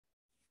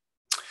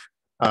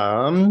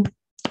Um,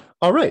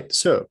 all right,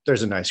 so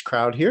there's a nice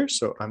crowd here,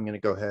 so I'm going to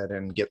go ahead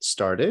and get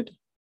started.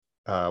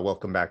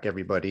 Welcome back,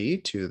 everybody,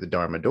 to the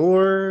Dharma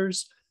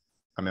Doors.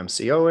 I'm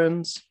MC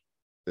Owens.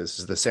 This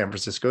is the San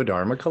Francisco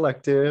Dharma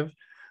Collective.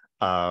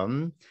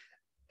 And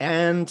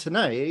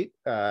tonight,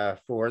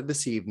 for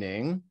this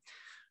evening,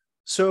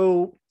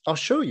 so I'll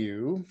show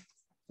you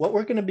what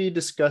we're going to be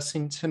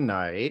discussing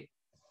tonight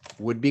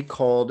would be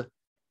called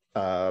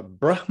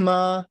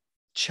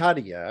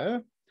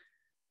Brahmacharya,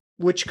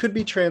 which could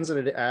be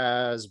translated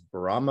as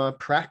Brahma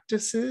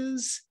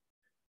practices.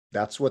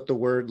 That's what the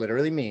word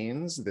literally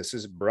means. This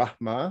is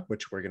Brahma,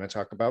 which we're going to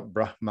talk about,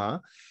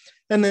 Brahma.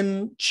 And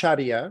then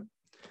Charya.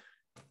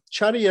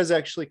 Charya is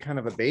actually kind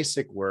of a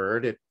basic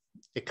word.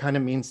 It kind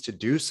of means to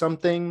do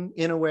something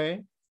in a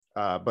way,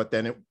 but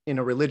then in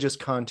a religious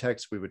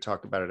context, we would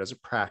talk about it as a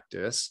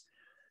practice.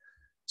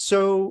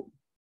 So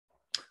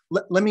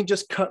let me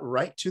just cut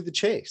right to the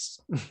chase.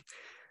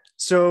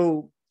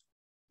 So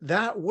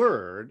that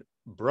word,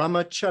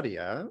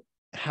 Brahmacharya,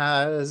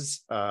 has,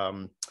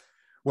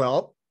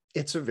 well,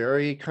 it's a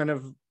very kind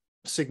of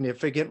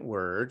significant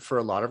word for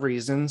a lot of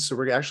reasons. So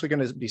we're actually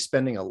going to be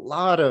spending a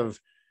lot of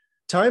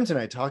time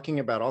tonight talking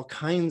about all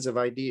kinds of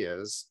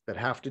ideas that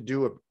have to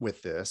do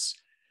with this.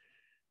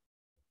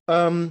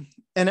 And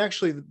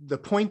actually, the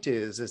point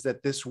is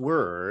that this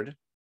word,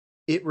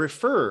 it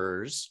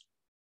refers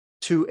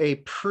to a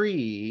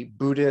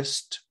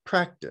pre-Buddhist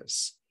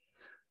practice.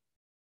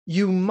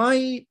 You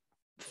might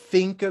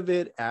think of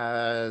it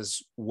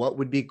as what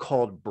would be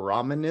called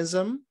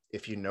Brahmanism,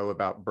 if you know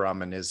about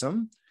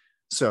Brahmanism.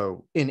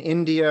 So in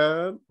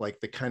India, like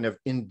the kind of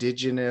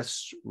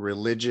indigenous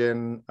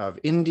religion of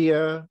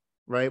India,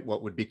 right?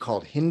 What would be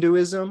called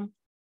Hinduism,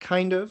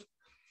 kind of.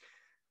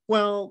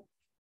 Well,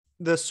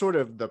 the sort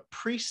of the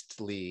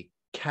priestly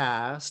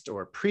caste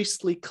or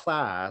priestly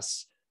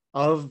class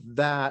of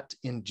that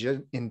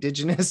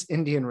indigenous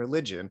Indian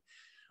religion,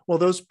 well,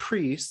 those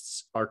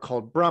priests are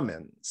called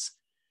Brahmins.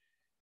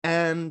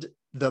 And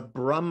the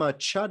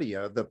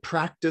Brahmacharya, the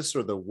practice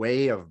or the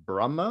way of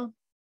Brahma,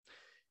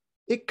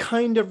 it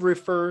kind of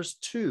refers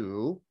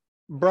to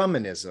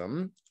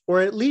Brahmanism,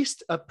 or at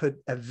least a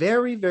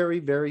very, very,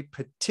 very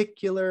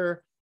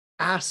particular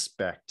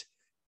aspect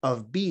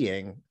of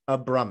being a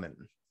Brahmin.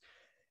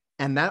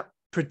 And that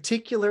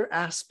particular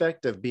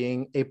aspect of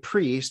being a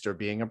priest or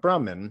being a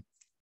Brahmin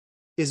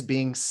is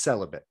being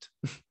celibate.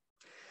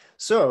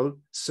 So,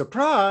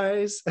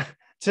 surprise,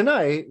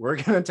 tonight we're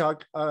going to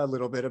talk a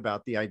little bit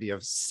about the idea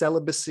of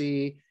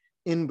celibacy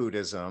in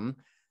Buddhism.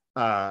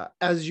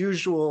 As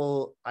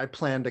usual, I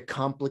plan to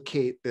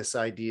complicate this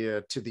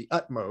idea to the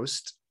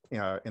utmost,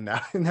 in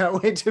that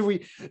way,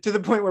 to the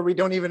point where we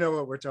don't even know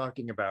what we're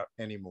talking about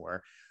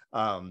anymore.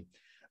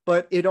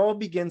 But it all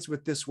begins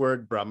with this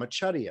word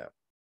Brahmacharya.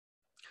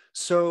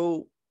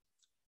 So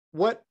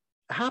what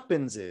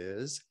happens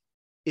is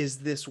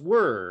this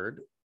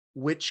word,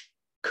 which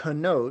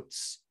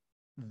connotes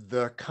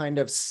the kind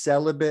of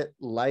celibate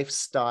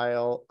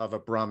lifestyle of a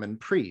Brahmin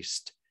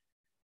priest,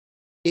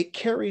 it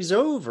carries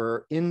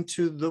over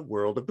into the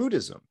world of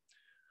Buddhism,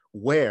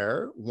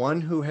 where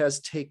one who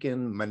has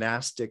taken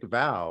monastic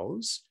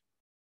vows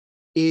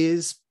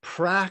is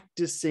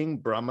practicing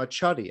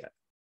Brahmacharya.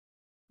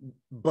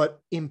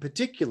 But in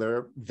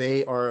particular,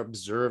 they are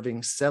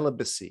observing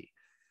celibacy.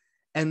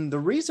 And the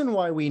reason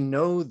why we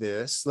know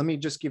this, let me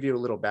just give you a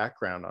little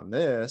background on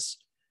this.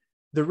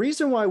 The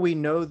reason why we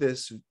know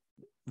this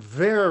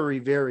very,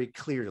 very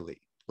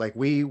clearly, like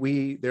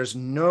there's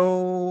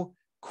no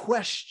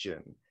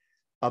question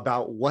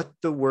about what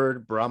the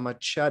word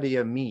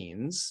Brahmacharya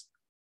means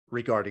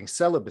regarding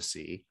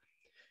celibacy,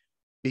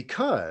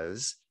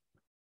 because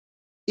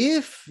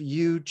if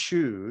you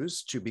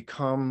choose to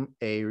become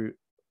a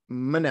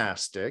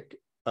monastic,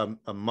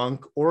 a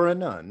monk or a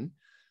nun,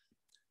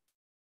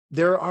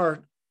 there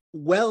are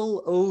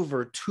well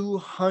over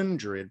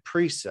 200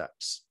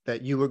 precepts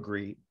that you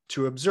agree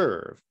to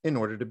observe in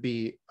order to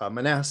be a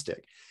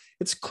monastic.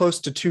 It's close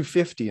to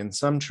 250 in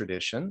some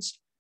traditions,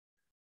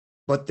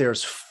 but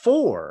there's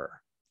 4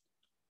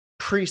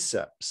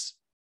 precepts,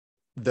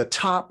 the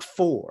top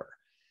 4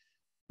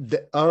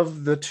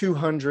 of the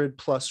 200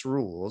 plus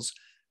rules.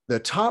 The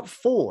top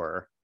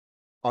 4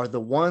 are the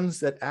ones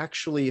that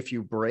actually, if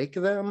you break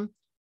them,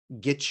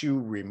 get you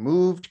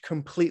removed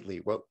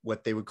completely,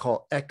 what they would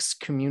call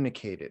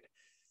excommunicated.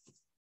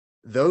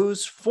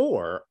 Those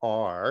 4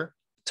 are,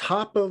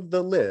 top of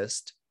the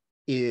list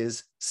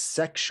is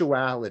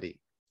sexuality.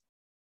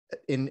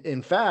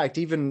 In fact,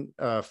 even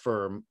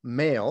for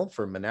male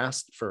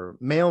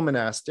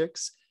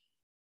monastics,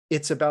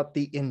 it's about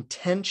the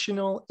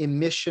intentional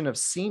emission of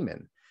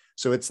semen.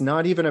 So it's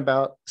not even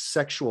about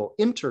sexual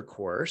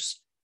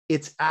intercourse.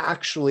 It's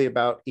actually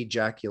about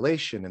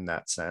ejaculation in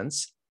that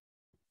sense.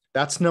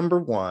 That's number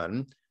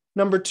 1.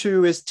 Number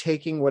 2 is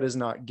taking what is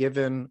not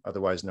given,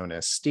 otherwise known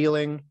as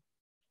stealing.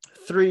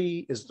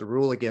 3 is the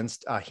rule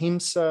against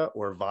ahimsa,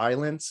 or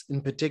violence,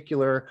 in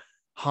particular,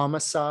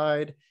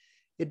 homicide.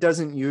 It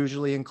doesn't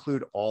usually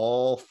include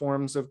all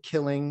forms of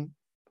killing,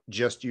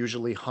 just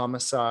usually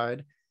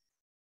homicide.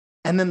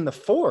 And then the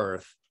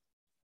fourth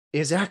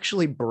is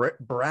actually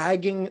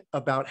bragging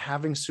about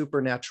having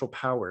supernatural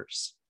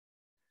powers.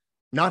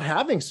 Not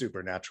having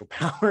supernatural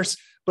powers,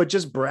 but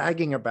just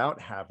bragging about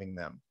having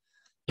them.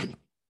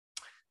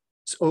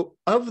 So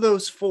of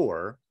those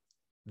four,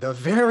 the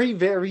very,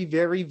 very,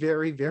 very,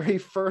 very, very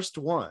first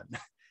one,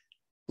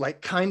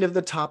 like kind of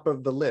the top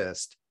of the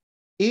list,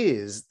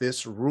 is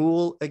this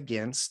rule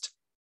against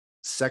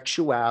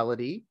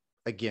sexuality,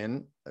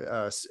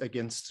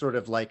 against sort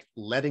of like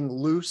letting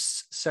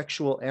loose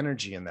sexual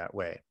energy in that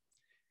way.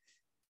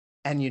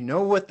 And you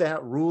know what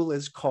that rule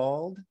is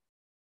called?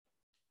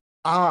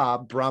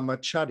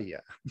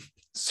 Brahmacharya.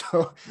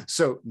 So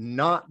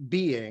not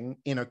being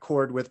in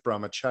accord with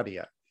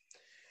Brahmacharya.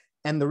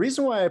 And the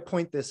reason why I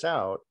point this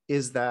out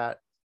is that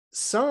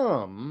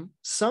some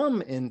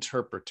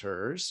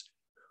interpreters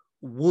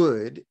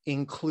would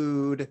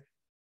include,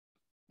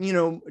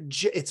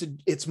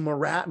 Brahmacharya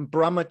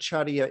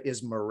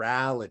is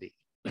morality,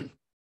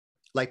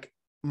 like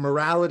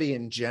morality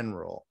in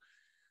general.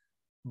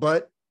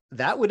 But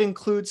that would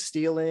include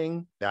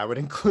stealing, that would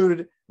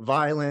include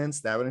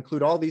violence, that would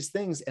include all these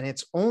things. And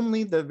it's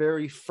only the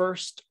very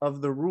first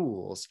of the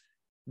rules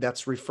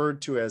that's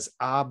referred to as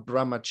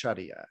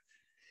Brahmacharya.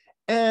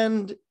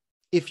 And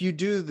if you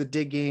do the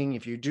digging,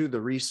 if you do the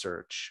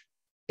research,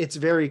 it's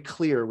very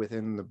clear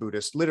within the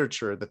Buddhist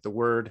literature that the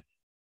word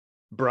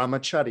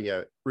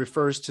Brahmacharya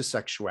refers to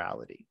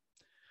sexuality.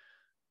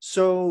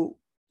 So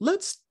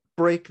let's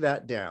break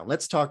that down.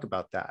 Let's talk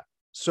about that.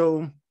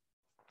 So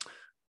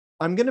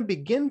I'm going to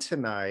begin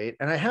tonight,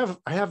 and I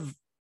have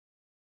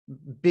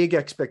big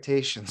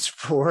expectations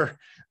for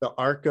the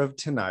arc of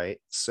tonight.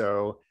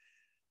 So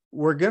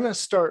we're going to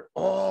start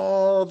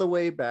all the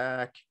way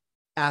back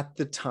at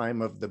the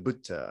time of the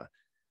Buddha.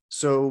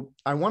 So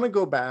I want to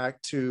go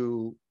back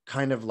to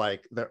kind of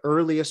like the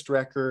earliest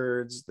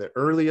records, the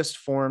earliest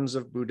forms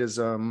of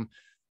Buddhism.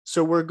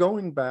 So we're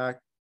going back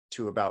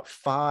to about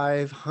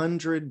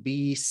 500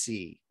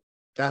 BC.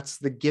 That's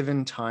the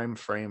given time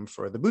frame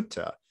for the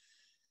Buddha.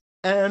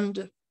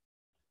 And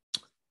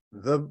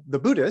the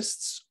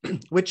Buddhists,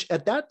 which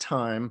at that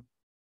time,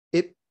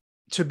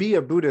 to be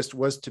a Buddhist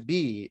was to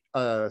be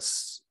a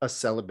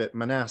celibate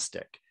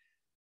monastic.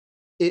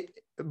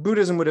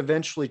 Buddhism would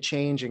eventually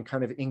change and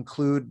kind of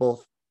include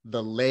both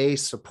the lay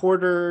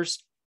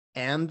supporters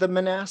and the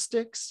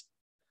monastics.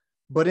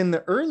 But in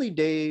the early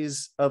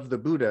days of the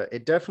Buddha,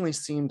 it definitely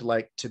seemed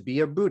like to be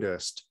a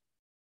Buddhist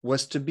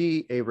was to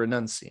be a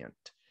renunciant.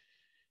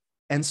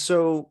 And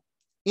so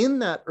in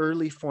that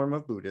early form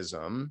of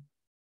Buddhism,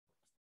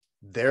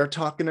 they're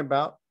talking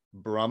about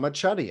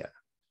Brahmacharya.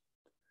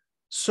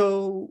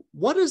 So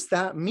what does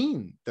that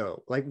mean,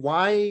 though? Like,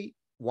 why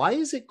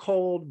is it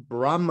called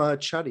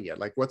Brahmacharya?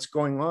 Like, what's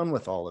going on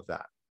with all of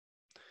that?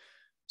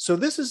 So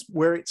this is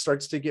where it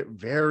starts to get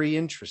very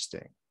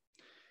interesting.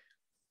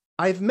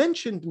 I've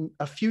mentioned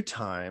a few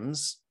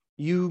times,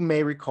 you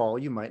may recall,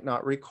 you might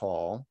not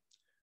recall,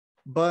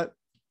 but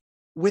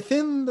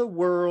within the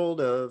world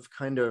of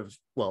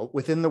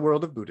within the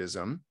world of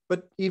Buddhism,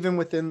 but even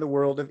within the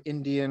world of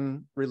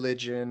Indian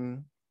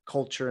religion,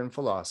 culture, and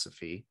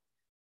philosophy,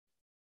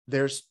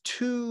 there's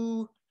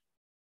two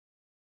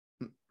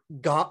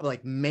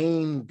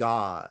main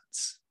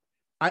gods.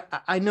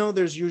 I know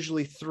there's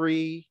usually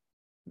three.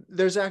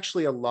 There's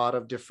actually a lot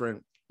of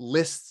different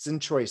lists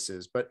and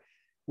choices, but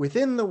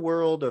within the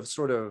world of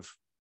sort of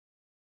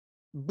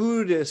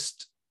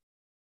Buddhist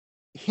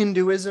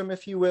Hinduism,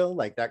 if you will,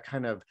 like that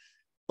kind of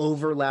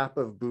overlap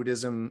of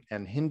Buddhism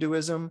and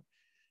Hinduism,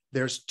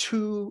 there's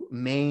two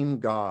main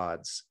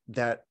gods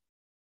that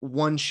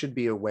one should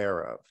be aware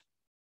of.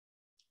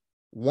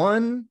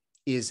 One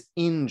is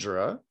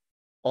Indra,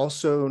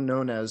 also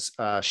known as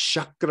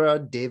Shakra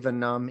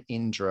Devanam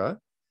Indra,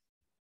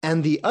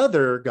 and the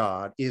other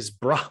god is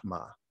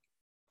Brahma.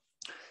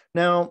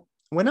 Now,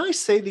 when I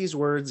say these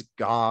words,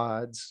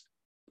 gods,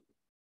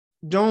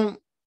 don't,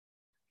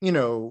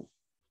 you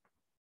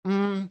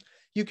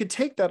could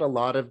take that a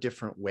lot of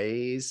different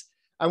ways.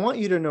 I want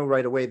you to know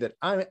right away that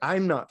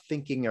I'm not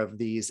thinking of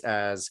these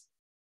as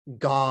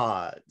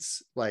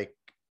gods, like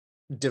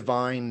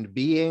divine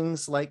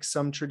beings, like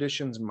some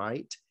traditions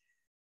might.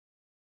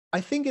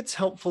 I think it's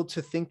helpful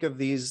to think of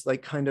these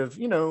like kind of,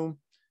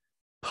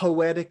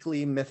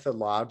 poetically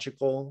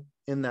mythological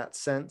in that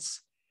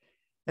sense.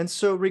 And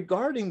so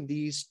regarding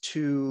these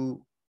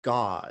two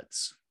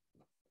gods,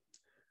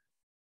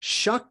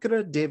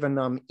 Shakra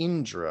Devanam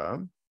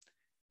Indra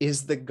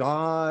is the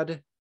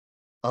god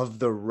of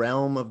the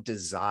realm of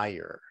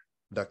desire,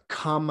 the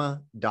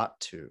kama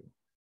dhatu,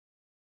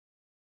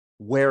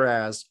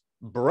 whereas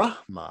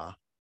Brahma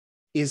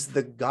is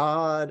the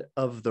god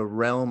of the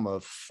realm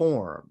of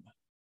form.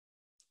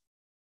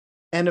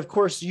 And of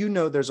course,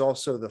 there's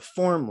also the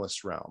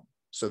formless realm.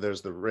 So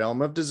there's the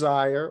realm of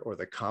desire, or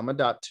the kama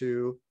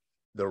dhatu,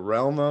 the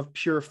realm of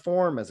pure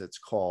form, as it's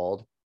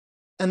called,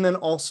 and then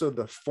also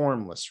the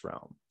formless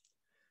realm.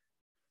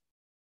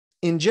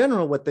 In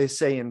general, what they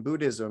say in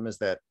Buddhism is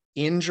that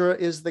Indra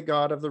is the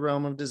god of the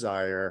realm of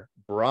desire,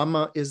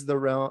 Brahma is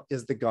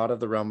the god of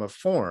the realm of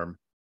form,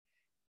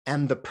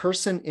 And the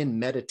person in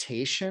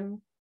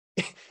meditation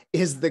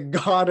is the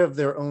God of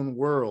their own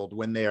world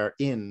when they are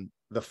in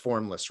the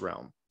formless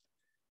realm.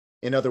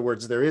 In other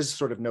words, there is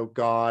sort of no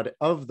God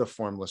of the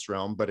formless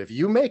realm, but if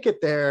you make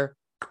it there,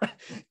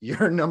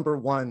 you're number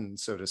one,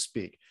 so to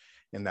speak,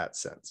 in that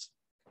sense.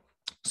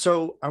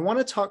 So I want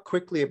to talk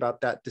quickly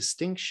about that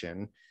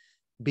distinction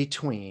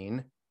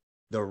between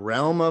the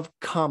realm of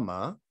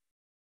kama,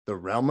 the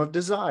realm of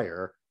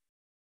desire,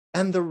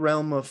 and the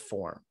realm of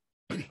form.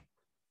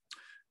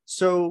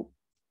 So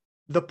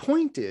the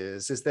point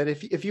is that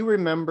if you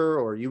remember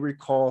or you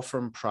recall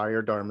from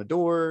prior Dharma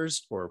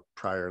doors or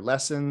prior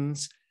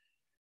lessons,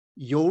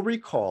 you'll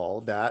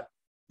recall that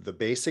the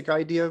basic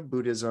idea of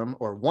Buddhism,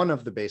 or one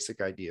of the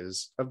basic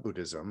ideas of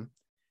Buddhism,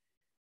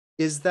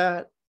 is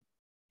that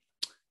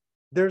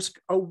there's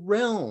a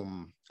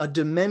realm, a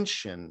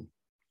dimension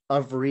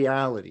of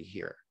reality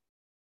here.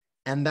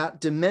 And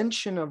that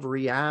dimension of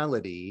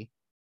reality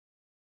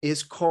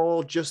is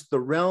called just the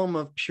realm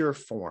of pure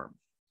form.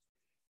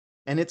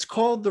 And it's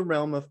called the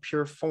realm of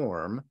pure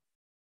form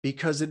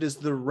because it is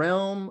the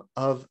realm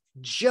of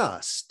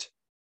just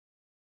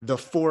the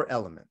four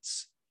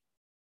elements.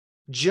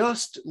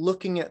 Just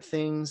looking at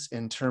things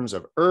in terms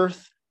of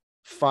earth,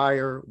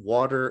 fire,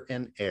 water,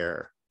 and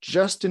air,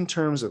 just in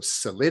terms of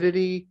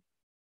solidity,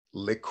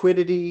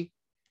 liquidity,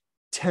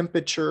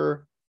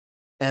 temperature,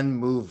 and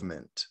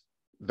movement.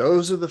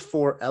 Those are the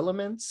four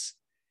elements.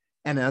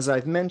 And as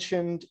I've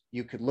mentioned,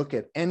 you could look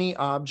at any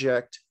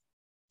object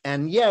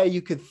and yeah,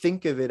 you could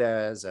think of it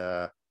as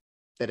that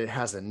it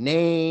has a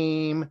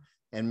name,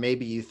 and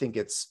maybe you think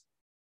it's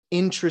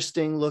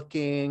interesting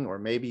looking, or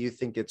maybe you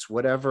think it's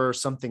whatever,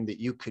 something that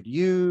you could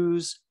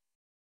use.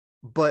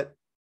 But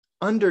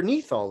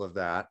underneath all of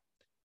that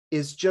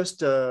is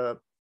just a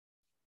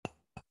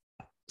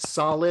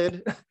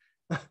solid,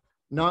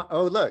 not,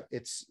 oh, look,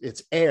 it's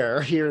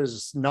air.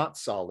 Here's not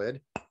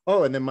solid.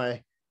 Oh, and then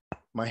my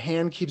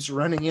hand keeps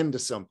running into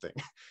something.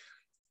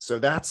 So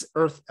that's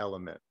earth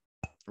element,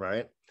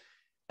 right?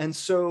 And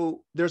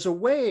so there's a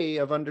way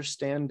of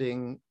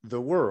understanding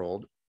the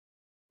world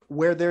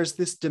where there's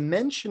this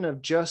dimension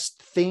of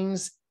just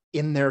things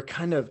in their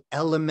kind of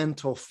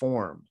elemental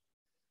form.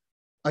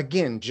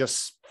 Again,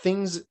 just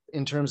things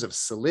in terms of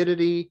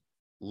solidity,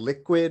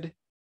 liquid,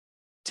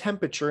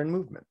 temperature, and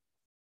movement.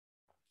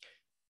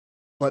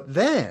 But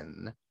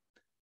then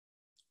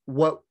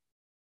what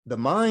the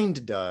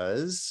mind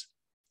does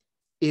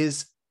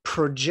is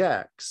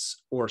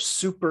projects or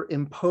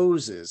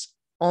superimposes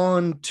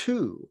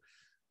onto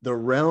the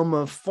realm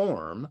of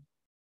form,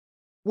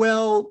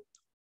 well,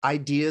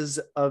 ideas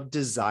of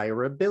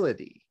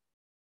desirability.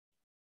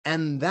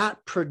 And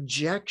that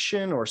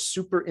projection or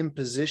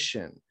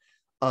superimposition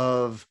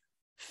of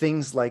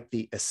things like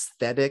the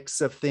aesthetics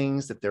of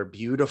things, that they're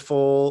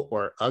beautiful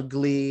or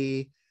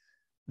ugly,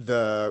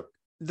 the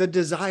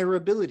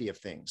desirability of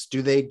things.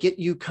 Do they get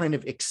you kind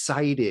of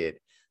excited?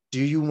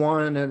 Do you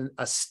want to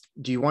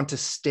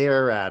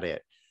stare at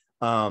it?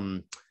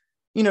 You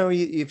know,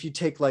 if you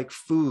take like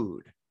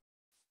food,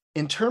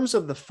 in terms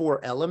of the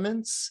four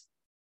elements,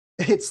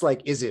 it's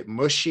like, is it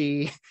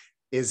mushy?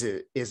 Is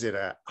it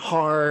a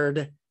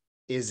hard?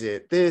 Is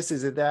it this?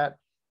 Is it that?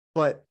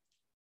 But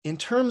in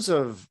terms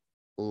of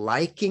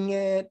liking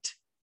it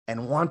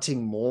and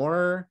wanting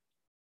more,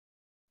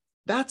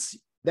 that's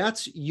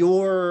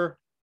your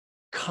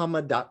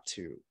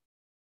kamadatu,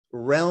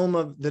 realm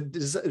of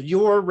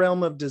your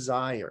realm of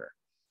desire.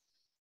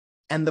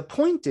 And the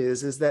point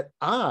is that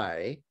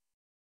I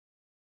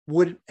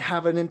would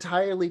have an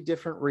entirely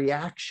different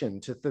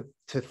reaction to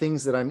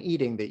things that I'm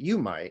eating that you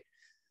might.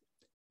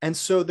 And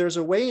so there's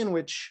a way in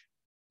which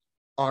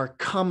our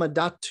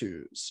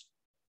kamadatus,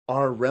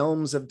 our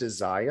realms of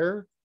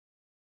desire,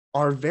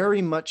 are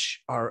very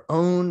much our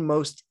own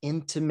most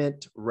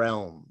intimate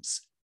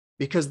realms,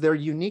 because they're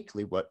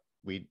uniquely what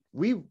we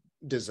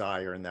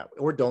desire in that way,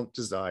 or don't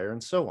desire,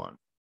 and so on.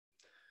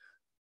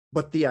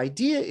 But the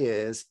idea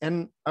is,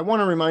 and I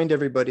want to remind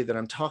everybody that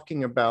I'm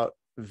talking about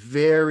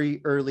very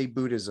early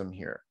Buddhism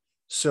here.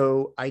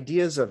 So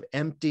ideas of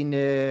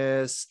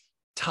emptiness,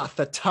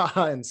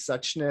 tathata, and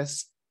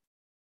suchness,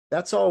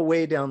 that's all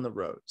way down the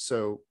road.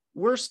 So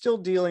we're still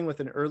dealing with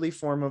an early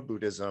form of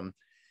Buddhism.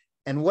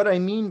 And what I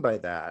mean by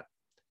that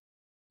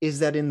is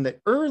that in the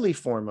early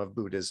form of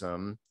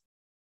Buddhism,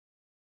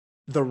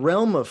 the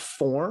realm of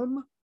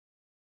form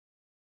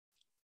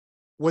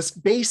was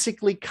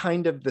basically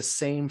kind of the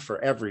same for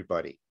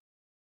everybody.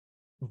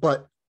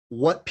 But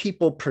what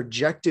people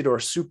projected or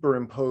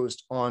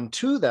superimposed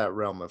onto that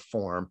realm of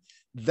form,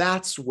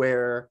 that's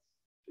where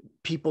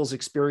people's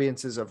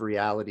experiences of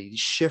reality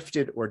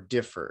shifted or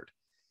differed.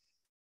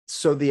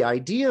 So the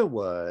idea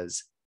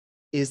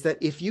is that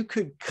if you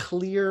could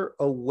clear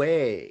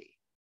away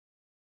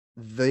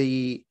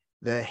the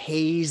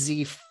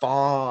hazy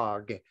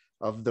fog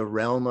of the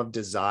realm of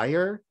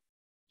desire,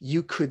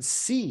 you could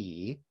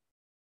see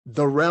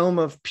the realm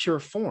of pure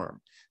form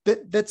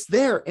that's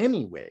there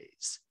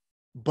anyways,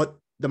 but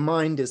the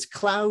mind is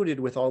clouded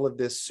with all of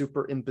this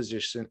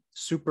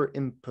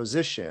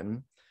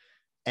superimposition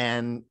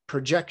and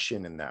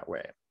projection in that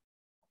way.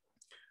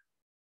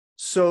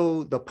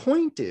 So the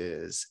point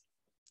is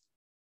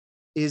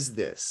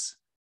this: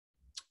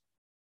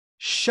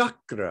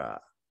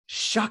 Chakra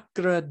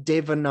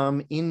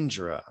Devanam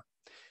Indra.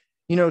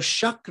 You know,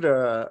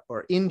 Chakra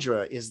or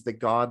Indra is the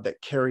god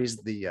that carries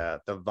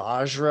the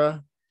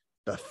Vajra,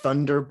 the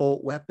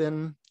thunderbolt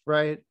weapon,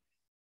 right?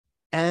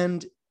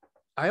 And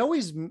I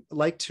always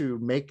like to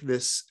make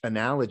this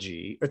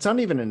analogy. It's not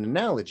even an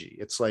analogy.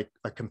 It's like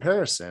a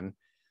comparison.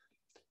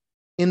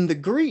 In the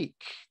Greek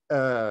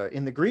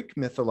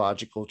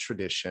mythological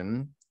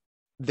tradition,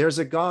 there's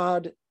a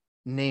god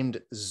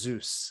named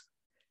Zeus.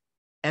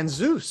 And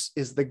Zeus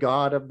is the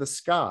god of the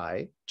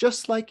sky,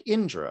 just like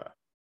Indra.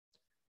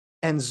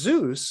 And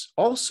Zeus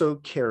also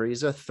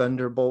carries a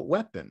thunderbolt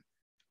weapon,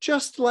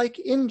 just like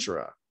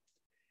Indra.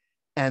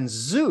 And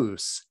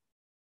Zeus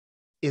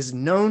is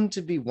known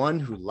to be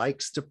one who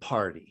likes to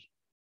party.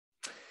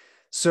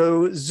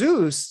 So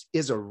Zeus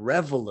is a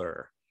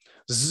reveler.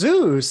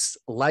 Zeus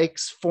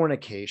likes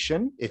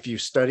fornication. If you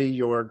study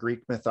your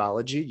Greek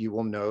mythology, you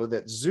will know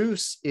that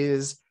Zeus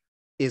is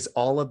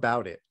all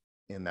about it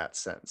in that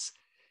sense.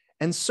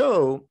 And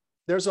so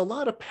there's a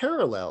lot of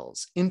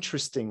parallels,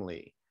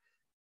 interestingly,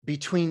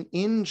 between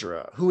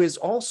Indra, who is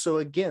also,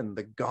 again,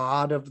 the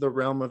god of the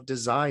realm of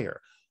desire,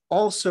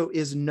 also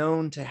is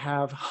known to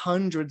have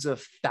hundreds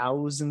of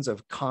thousands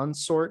of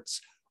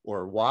consorts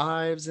or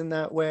wives in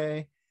that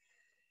way.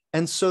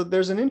 And so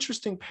there's an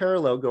interesting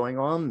parallel going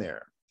on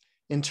there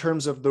in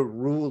terms of the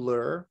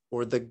ruler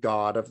or the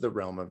god of the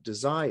realm of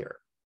desire.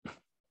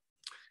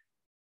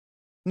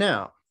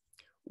 Now,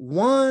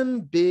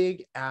 one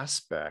big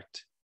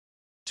aspect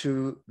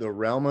to the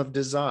realm of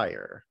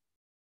desire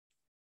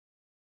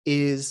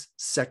is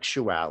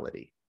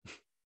sexuality.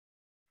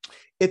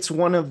 It's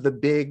one of the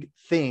big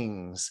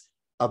things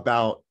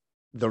about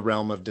the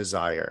realm of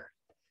desire,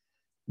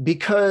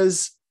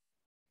 because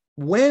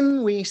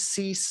when we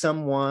see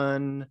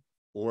someone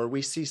or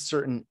we see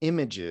certain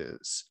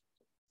images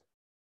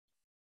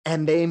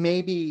and they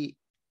maybe,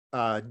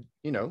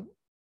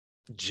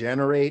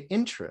 generate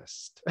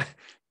interest,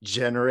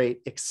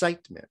 generate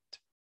excitement.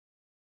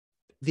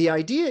 The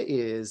idea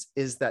is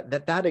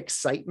that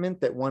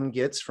excitement that one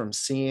gets from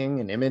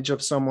seeing an image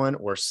of someone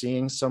or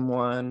seeing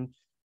someone,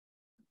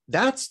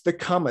 that's the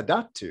kama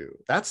dhatu,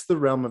 that's the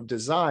realm of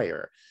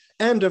desire.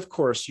 And of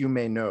course, you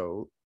may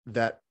know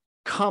that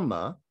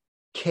kama,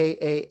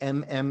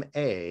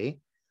 K-A-M-M-A,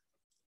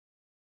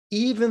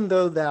 even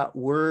though that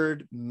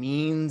word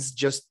means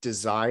just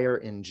desire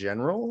in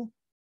general,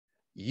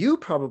 you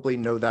probably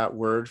know that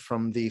word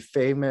from the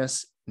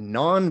famous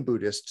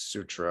non-Buddhist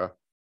sutra,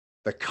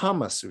 the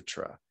Kama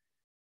Sutra.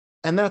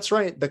 And that's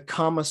right, the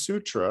Kama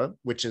Sutra,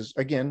 which is,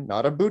 again,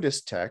 not a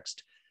Buddhist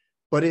text,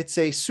 but it's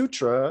a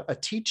sutra, a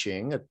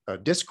teaching, a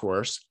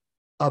discourse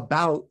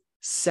about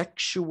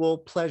sexual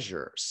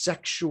pleasure,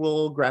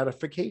 sexual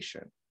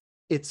gratification.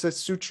 It's a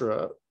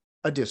sutra,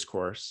 a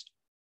discourse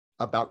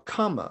about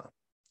Kama.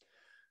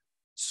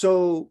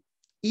 So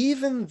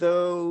even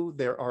though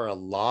there are a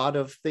lot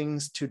of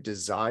things to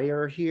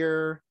desire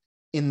here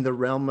in the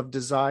realm of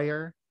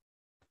desire,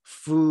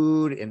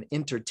 food and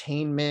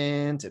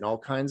entertainment and all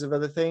kinds of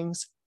other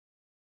things,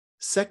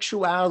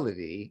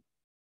 sexuality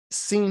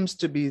seems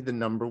to be the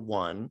number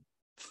one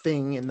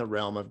thing in the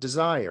realm of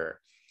desire.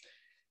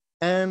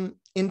 And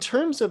in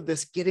terms of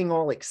this getting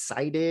all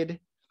excited,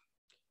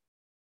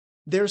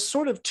 there's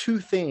sort of two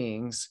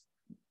things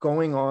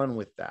going on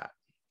with that.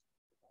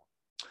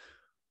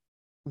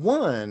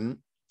 One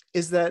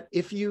is that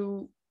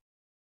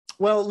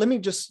let me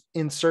just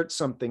insert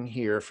something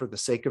here for the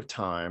sake of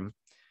time.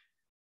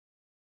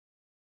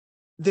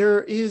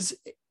 There is,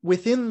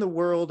 within the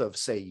world of,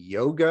 say,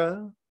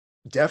 yoga,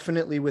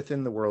 definitely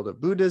within the world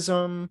of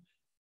Buddhism,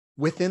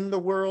 within the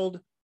world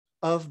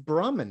of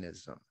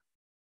Brahmanism,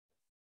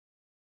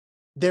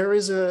 there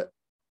is an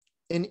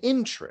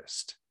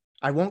interest,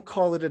 I won't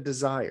call it a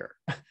desire,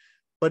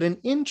 but an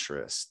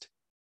interest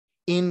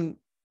in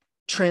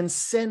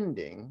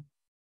transcending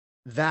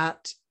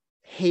that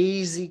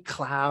hazy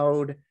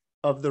cloud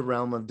of the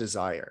realm of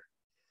desire.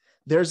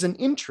 There's an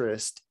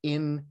interest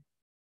in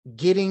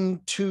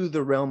getting to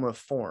the realm of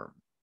form.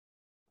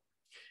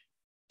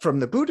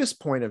 From the Buddhist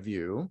point of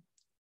view,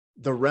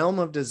 the realm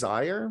of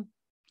desire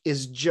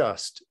is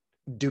just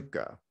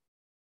dukkha.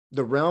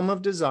 The realm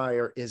of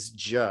desire is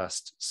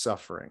just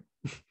suffering.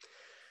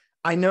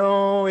 I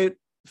know it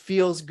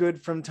feels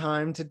good from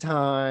time to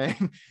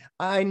time.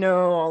 I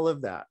know all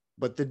of that.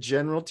 But the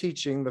general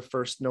teaching, the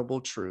first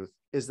noble truth,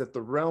 is that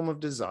the realm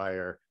of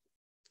desire,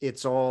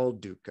 it's all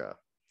dukkha.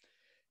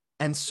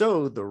 And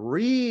so the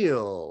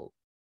real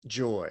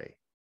joy,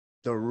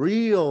 the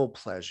real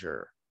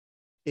pleasure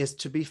is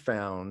to be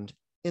found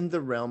in the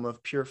realm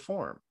of pure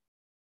form.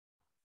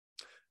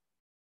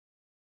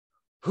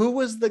 Who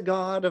was the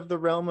god of the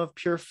realm of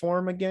pure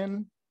form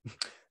again?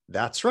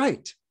 That's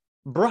right,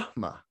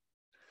 Brahma.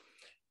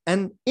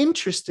 And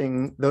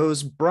interesting,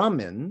 those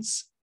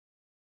Brahmins,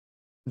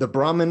 the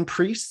Brahmin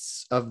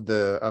priests of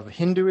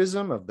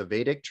Hinduism, of the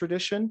Vedic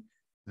tradition,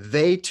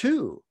 they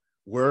too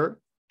were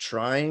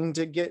trying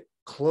to get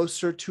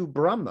closer to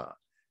Brahma.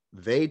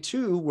 they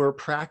too were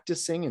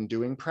practicing and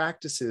doing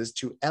practices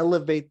to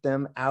elevate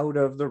them out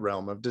of the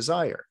realm of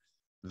desire.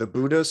 The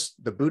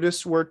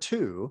Buddhists were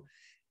too.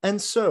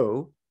 And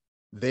so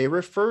they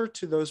refer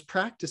to those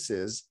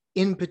practices,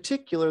 in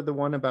particular, the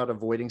one about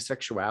avoiding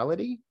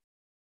sexuality,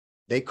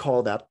 they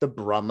call that the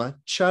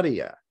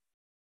Brahmacarya.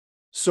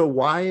 So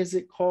why is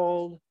it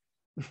called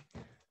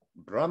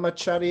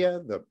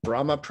Brahmacarya, the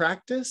Brahma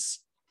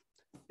practice?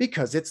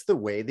 Because it's the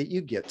way that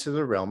you get to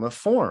the realm of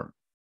form.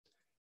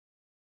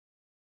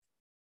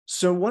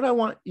 So what I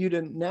want you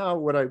to now,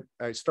 what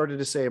I started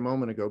to say a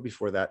moment ago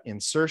before that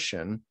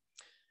insertion,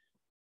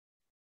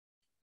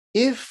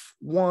 if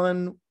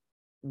one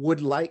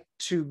would like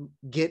to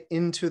get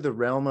into the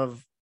realm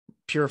of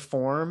pure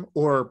form,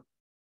 or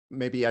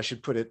maybe I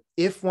should put it,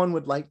 if one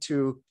would like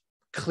to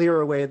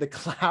clear away the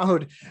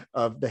cloud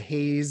of the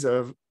haze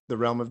of the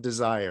realm of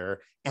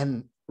desire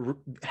and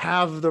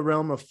have the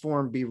realm of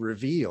form be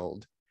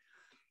revealed,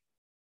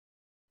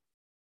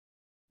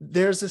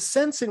 there's a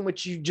sense in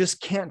which you just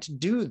can't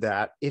do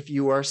that if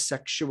you are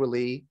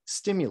sexually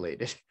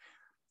stimulated.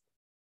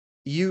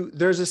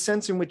 There's a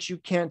sense in which you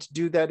can't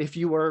do that if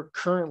you are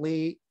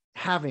currently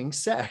having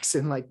sex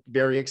and like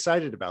very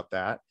excited about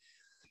that.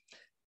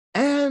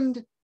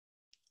 And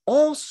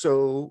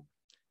also,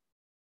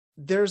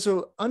 there's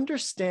an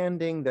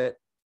understanding that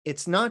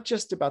it's not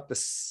just about the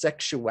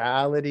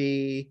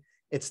sexuality,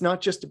 it's not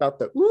just about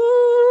the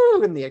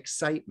ooh and the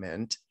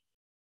excitement.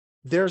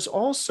 There's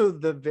also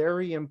the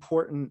very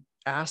important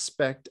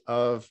aspect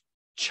of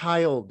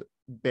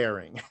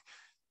childbearing,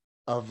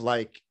 of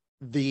like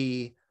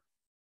the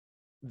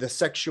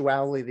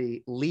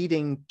sexuality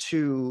leading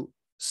to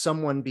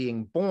someone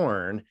being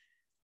born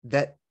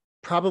that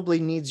probably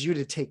needs you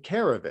to take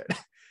care of it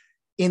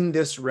in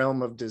this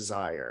realm of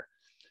desire.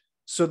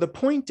 So the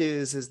point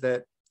is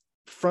that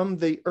from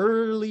the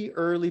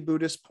early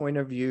Buddhist point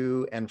of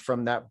view and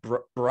from that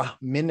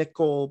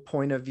Brahminical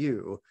point of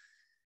view,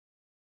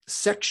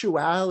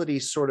 sexuality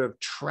sort of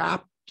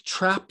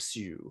traps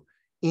you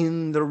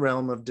in the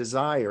realm of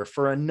desire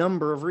for a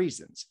number of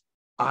reasons,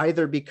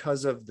 either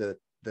because of the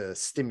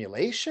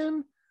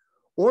stimulation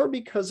or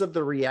because of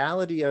the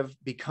reality of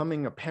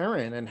becoming a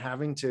parent and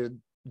having to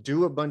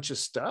do a bunch of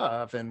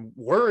stuff and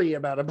worry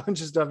about a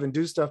bunch of stuff and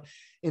do stuff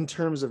in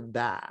terms of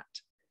that.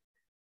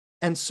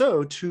 And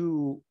so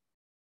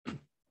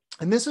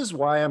and this is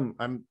why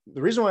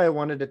the reason why I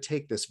wanted to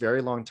take this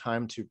very long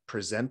time to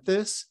present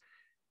this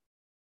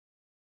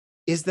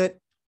is that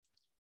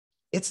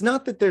it's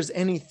not that there's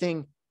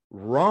anything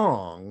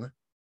wrong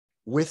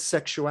with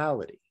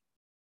sexuality.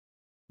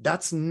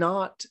 That's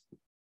not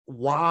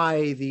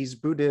why these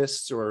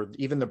Buddhists, or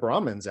even the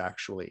Brahmins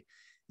actually,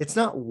 it's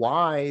not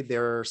why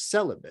they're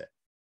celibate.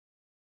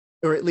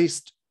 Or at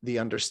least the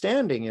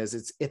understanding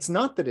is it's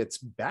not that it's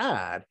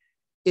bad,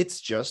 it's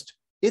just,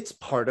 it's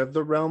part of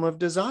the realm of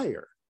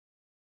desire.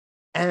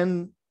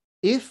 And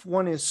if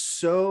one is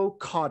so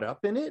caught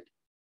up in it,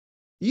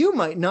 you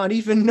might not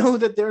even know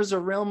that there's a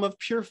realm of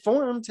pure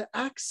form to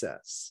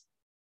access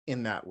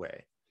in that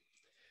way.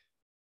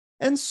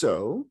 And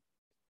so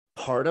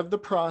part of the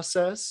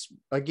process,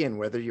 again,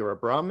 whether you're a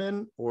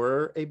Brahmin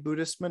or a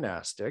Buddhist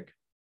monastic,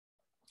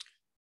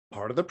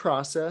 part of the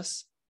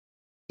process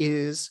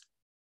is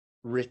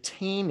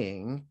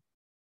retaining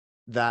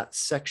that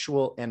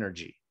sexual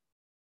energy.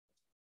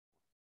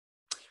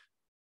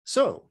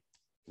 So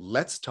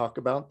let's talk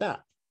about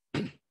that.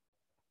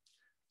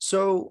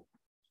 So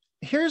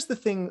here's the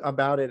thing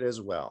about it as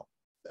well.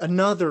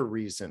 Another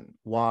reason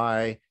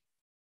why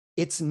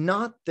it's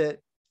not that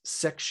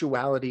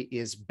sexuality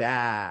is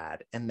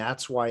bad and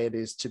that's why it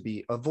is to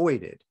be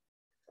avoided.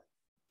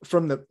 I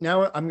want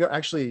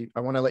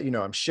to let you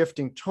know, I'm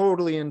shifting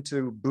totally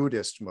into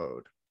Buddhist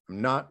mode.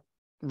 I'm not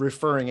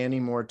referring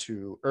anymore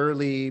to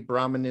early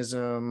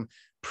Brahmanism,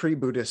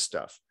 pre-Buddhist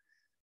stuff,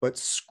 but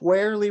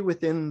squarely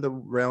within the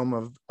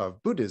realm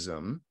of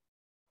Buddhism.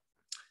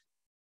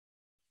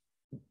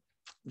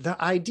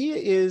 The idea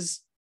is,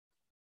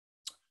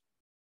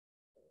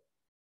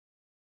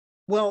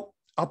 well,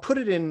 I'll put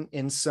it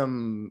in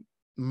some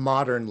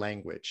modern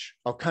language.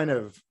 I'll kind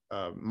of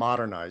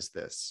modernize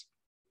this.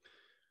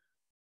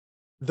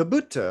 The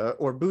Buddha,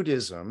 or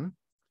Buddhism,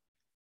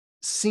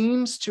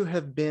 seems to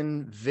have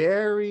been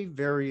very,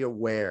 very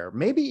aware,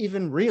 maybe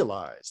even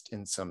realized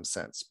in some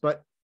sense,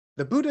 but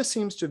the Buddha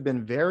seems to have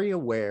been very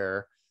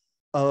aware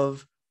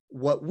of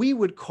what we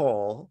would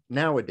call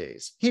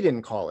nowadays, he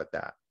didn't call it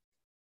that,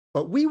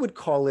 but we would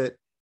call it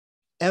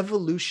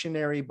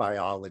evolutionary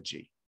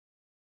biology.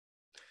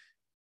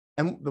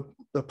 And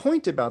the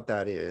point about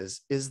that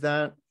is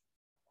that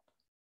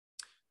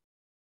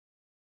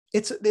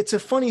it's a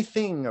funny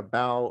thing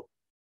about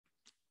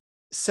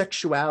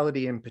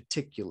sexuality in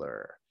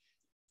particular.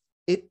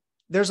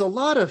 There's a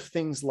lot of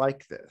things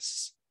like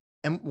this.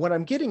 And what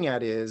I'm getting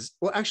at is,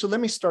 well, actually,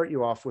 let me start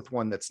you off with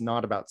one that's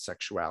not about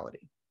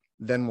sexuality.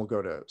 Then we'll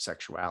go to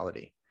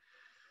sexuality.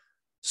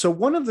 So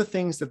one of the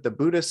things that the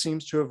Buddha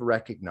seems to have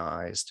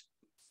recognized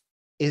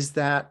is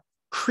that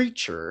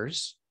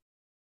creatures,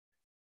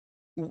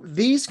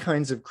 these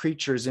kinds of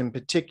creatures in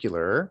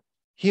particular,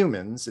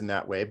 humans in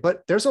that way,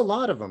 but there's a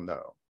lot of them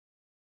though,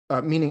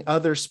 meaning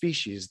other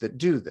species that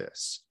do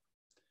this.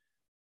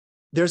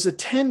 There's a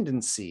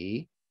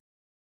tendency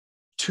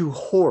to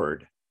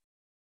hoard,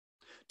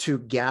 to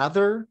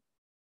gather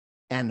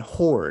and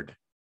hoard.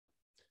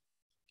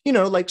 You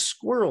know, like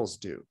squirrels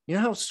do. You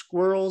know how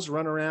squirrels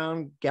run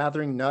around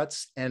gathering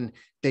nuts and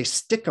they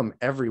stick them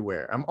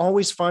everywhere. I'm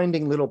always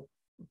finding little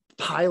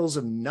piles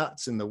of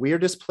nuts in the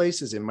weirdest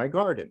places in my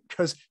garden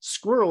because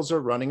squirrels are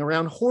running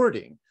around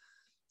hoarding.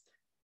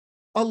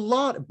 A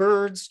lot,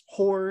 birds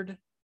hoard,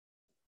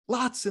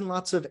 lots and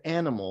lots of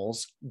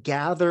animals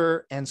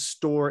gather and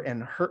store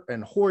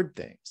and hoard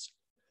things.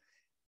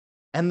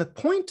 And the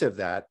point of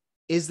that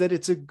is that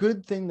it's a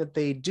good thing that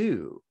they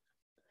do,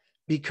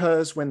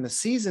 because when the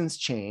seasons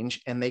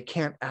change and they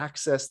can't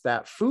access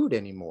that food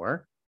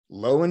anymore,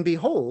 lo and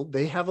behold,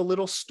 they have a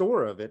little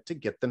store of it to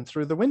get them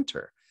through the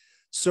winter.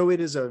 So it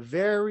is a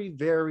very,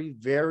 very,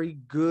 very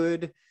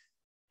good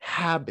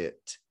habit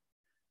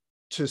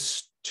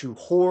to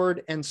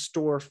hoard and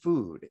store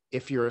food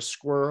if you're a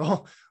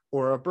squirrel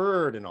or a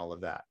bird and all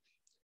of that.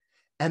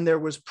 And there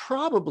was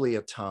probably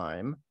a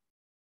time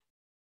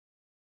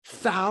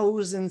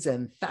thousands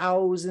and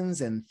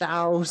thousands and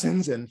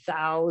thousands and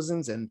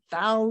thousands and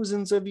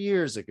thousands of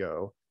years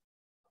ago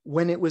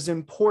when it was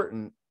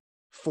important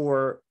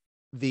for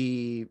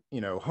the,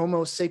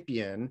 Homo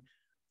sapien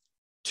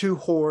to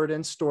hoard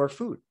and store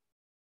food.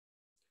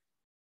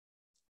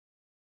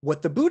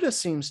 What the Buddha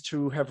seems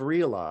to have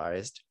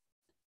realized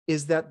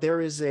is that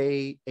there is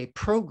a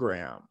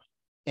program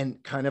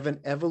and kind of an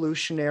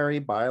evolutionary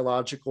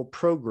biological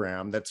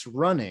program that's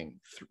running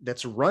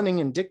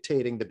and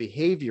dictating the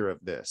behavior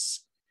of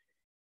this.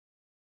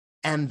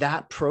 And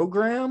that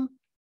program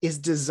is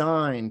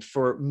designed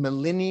for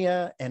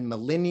millennia and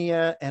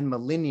millennia and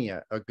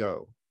millennia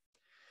ago.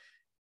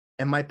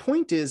 And my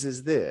point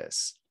is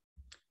this: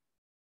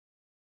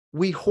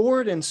 we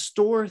hoard and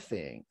store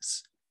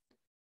things.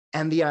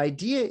 And the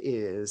idea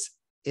is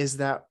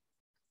that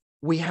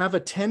we have a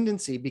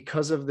tendency,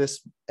 because of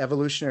this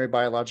evolutionary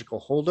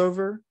biological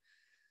holdover,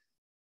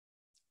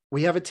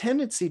 we have a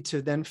tendency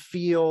to then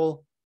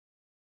feel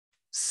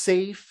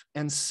safe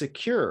and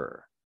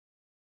secure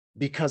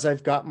because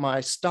I've got my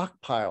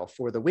stockpile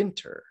for the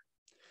winter.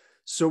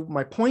 So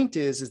my point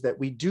is that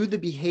we do the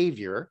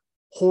behavior,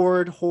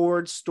 hoard,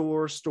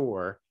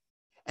 store,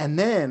 and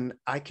then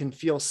I can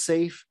feel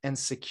safe and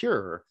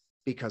secure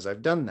because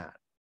I've done that.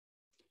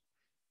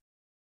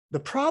 The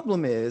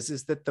problem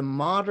is that the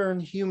modern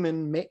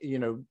human,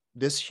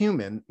 this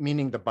human,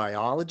 meaning the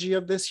biology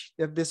of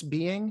this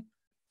being,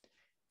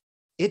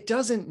 it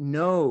doesn't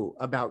know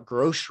about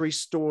grocery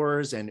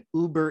stores and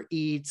Uber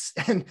Eats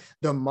and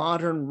the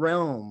modern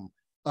realm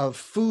of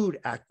food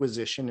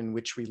acquisition in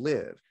which we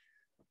live.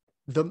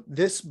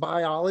 This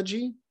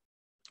biology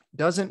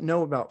doesn't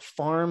know about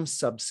farm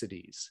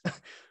subsidies,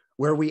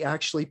 where we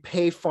actually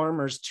pay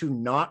farmers to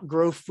not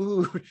grow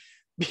food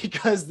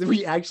because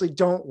we actually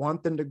don't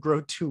want them to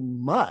grow too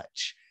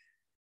much.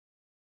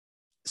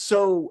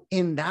 So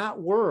in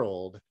that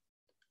world,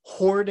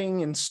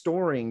 hoarding and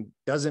storing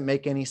doesn't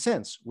make any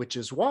sense, which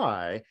is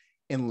why,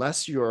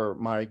 unless you're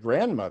my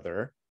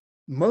grandmother,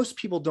 most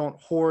people don't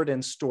hoard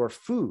and store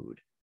food.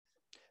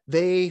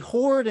 They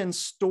hoard and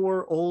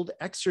store old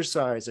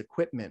exercise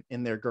equipment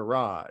in their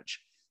garage.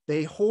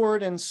 They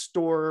hoard and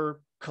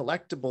store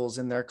collectibles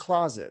in their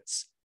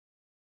closets.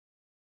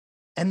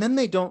 And then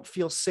they don't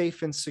feel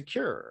safe and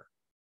secure.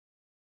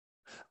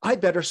 I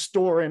better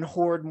store and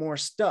hoard more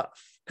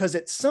stuff because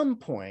at some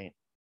point,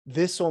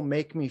 this will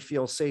make me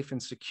feel safe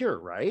and secure,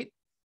 right?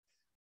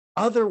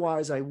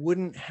 Otherwise, I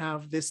wouldn't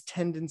have this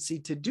tendency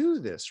to do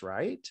this,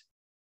 right?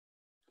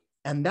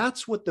 And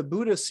that's what the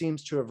Buddha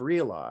seems to have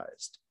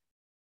realized,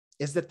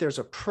 is that there's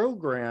a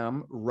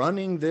program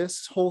running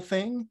this whole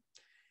thing,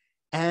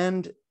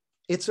 and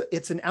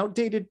it's an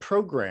outdated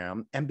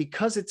program. And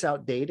because it's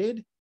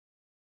outdated,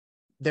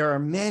 there are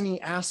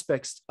many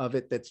aspects of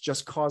it that's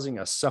just causing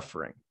us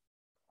suffering.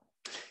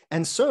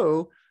 And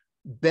so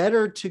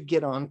better to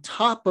get on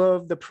top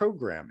of the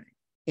programming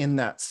in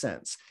that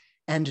sense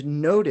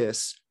and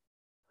notice,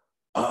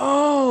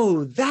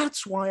 oh,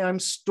 that's why I'm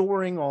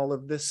storing all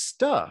of this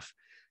stuff,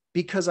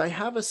 because I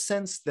have a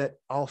sense that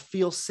I'll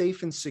feel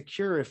safe and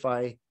secure if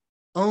I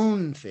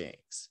own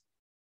things.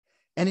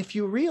 And if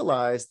you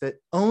realize that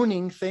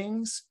owning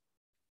things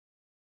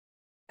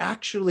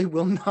actually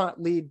will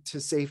not lead to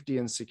safety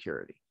and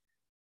security.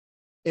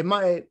 It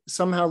might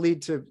somehow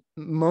lead to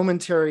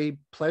momentary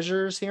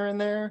pleasures here and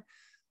there,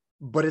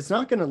 but it's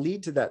not going to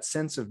lead to that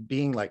sense of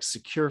being like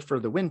secure for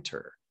the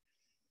winter.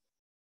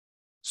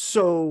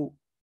 So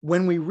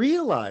when we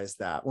realize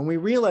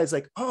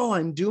like, oh,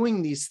 I'm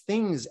doing these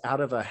things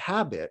out of a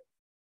habit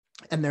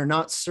and they're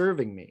not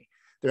serving me,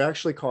 they're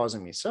actually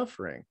causing me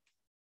suffering,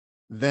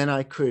 then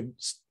I could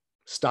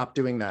stop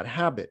doing that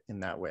habit in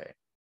that way.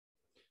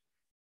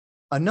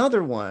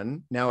 Another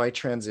one, now I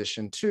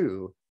transition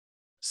to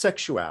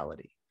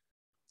sexuality.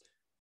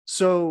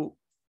 So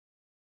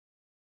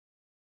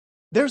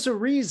there's a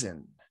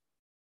reason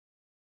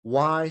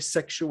why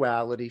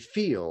sexuality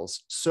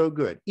feels so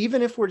good.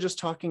 Even if we're just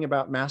talking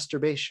about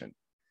masturbation,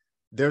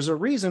 there's a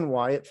reason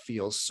why it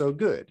feels so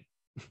good.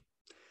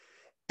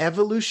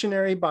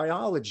 Evolutionary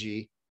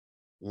biology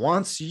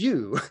wants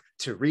you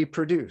to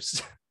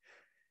reproduce.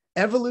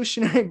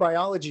 Evolutionary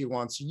biology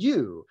wants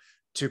you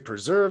to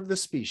preserve the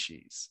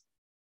species.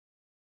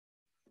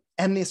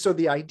 And so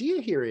the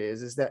idea here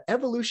is that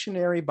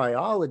evolutionary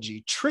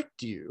biology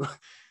tricked you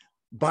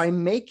by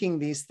making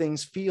these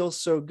things feel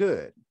so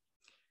good.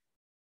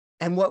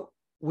 And what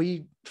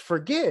we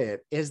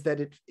forget is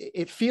that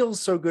it feels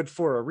so good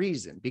for a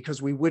reason,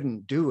 because we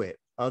wouldn't do it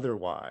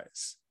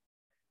otherwise.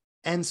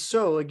 And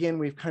so again,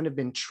 we've kind of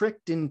been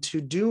tricked into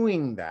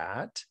doing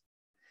that.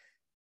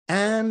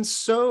 And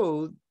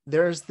so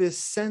there's this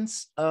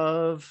sense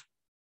of,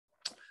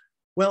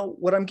 well,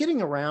 what I'm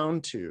getting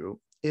around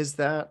to is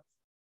that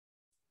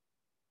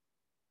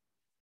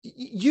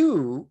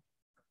you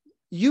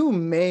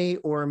may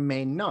or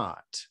may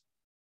not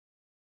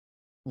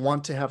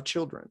want to have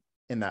children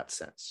in that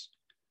sense.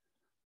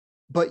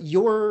 But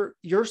your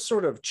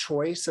sort of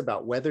choice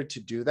about whether to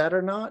do that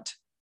or not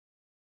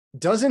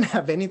doesn't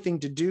have anything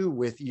to do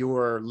with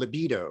your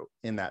libido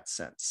in that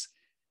sense.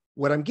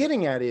 What I'm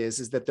getting at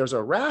is that there's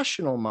a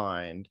rational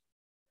mind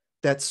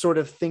that's sort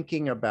of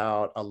thinking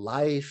about a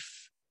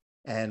life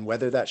and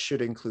whether that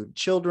should include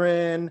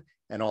children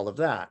and all of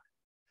that.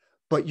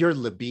 But your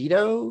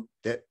libido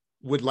that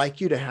would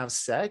like you to have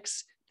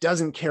sex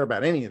doesn't care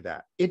about any of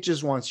that. It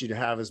just wants you to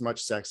have as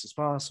much sex as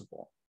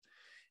possible.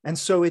 And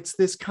so it's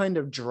this kind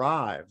of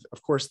drive.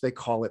 Of course, they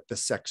call it the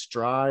sex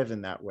drive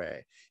in that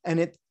way.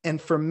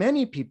 And for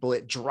many people,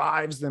 it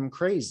drives them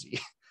crazy.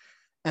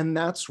 And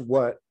that's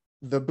what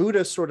the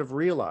Buddha sort of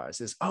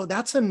realizes. Oh,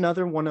 that's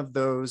another one of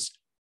those,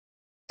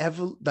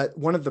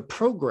 one of the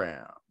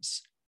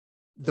programs.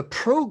 The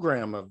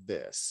program of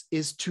this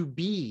is to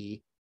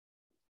be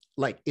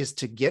is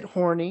to get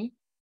horny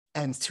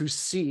and to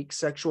seek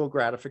sexual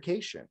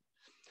gratification.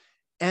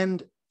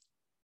 And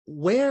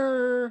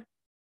where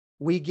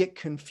we get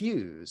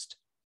confused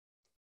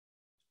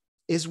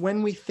is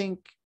when we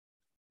think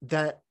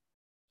that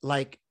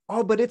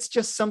oh, but it's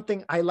just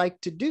something I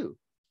like to do.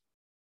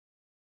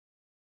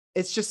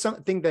 It's just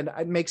something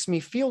that makes me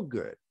feel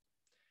good.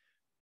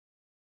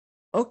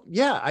 Oh,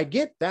 yeah, I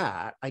get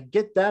that. I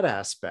get that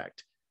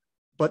aspect.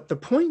 But the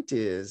point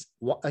is,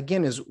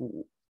 again,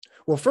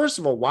 well, first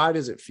of all, why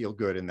does it feel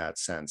good in that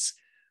sense?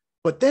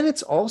 But then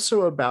it's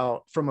also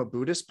about, from a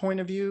Buddhist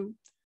point of view,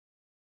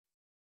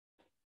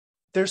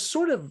 there's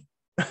sort of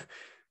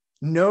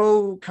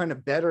no kind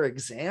of better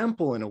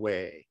example in a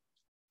way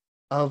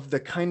of the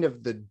kind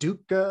of the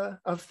dukkha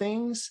of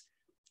things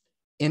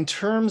in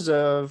terms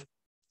of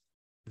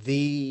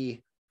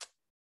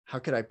how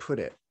could I put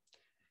it?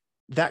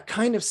 That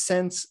kind of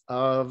sense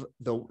of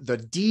the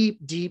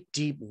deep, deep,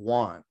 deep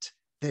want,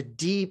 the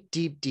deep,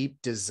 deep, deep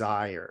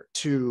desire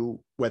to,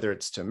 whether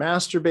it's to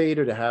masturbate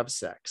or to have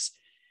sex.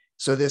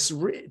 So this,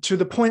 to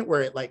the point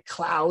where it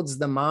clouds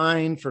the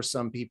mind for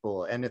some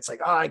people. And it's oh,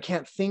 I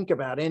can't think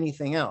about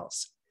anything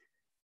else.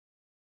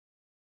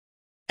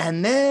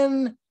 And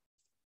then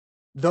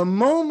the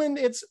moment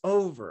it's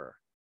over,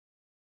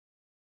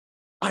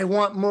 I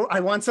want more, I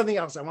want something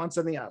else. I want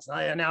something else.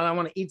 Now I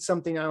want to eat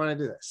something. I want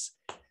to do this.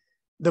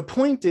 The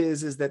point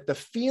is that the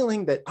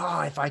feeling that,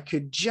 oh, if I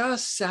could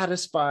just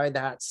satisfy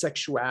that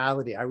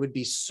sexuality, I would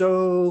be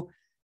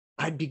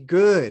I'd be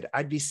good.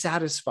 I'd be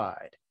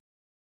satisfied.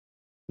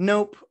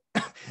 Nope.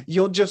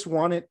 You'll just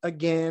want it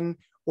again,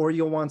 or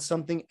you'll want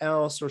something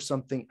else or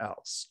something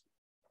else.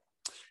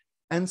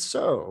 And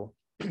so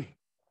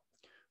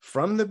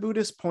from the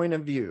Buddhist point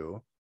of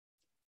view,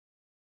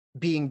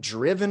 being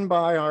driven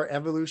by our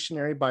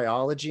evolutionary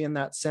biology in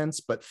that sense,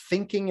 but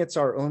thinking it's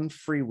our own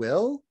free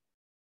will,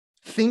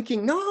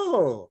 thinking,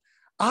 no,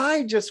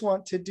 I just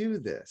want to do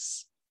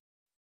this.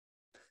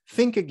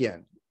 Think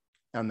again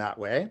on that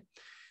way.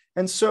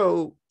 And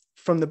so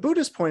from the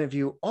Buddhist point of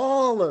view,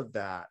 all of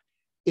that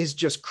is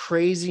just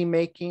crazy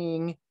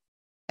making.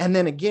 And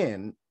then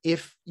again,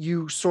 if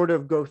you sort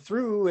of go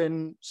through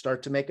and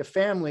start to make a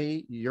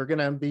family, you're going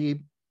to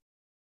be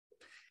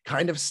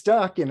kind of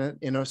stuck in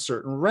a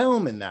certain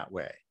realm in that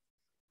way.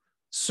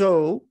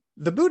 So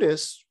the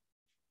Buddhists,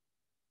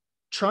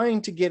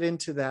 trying to get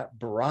into that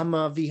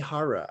Brahma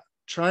Vihara,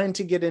 trying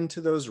to get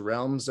into those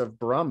realms of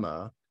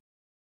Brahma,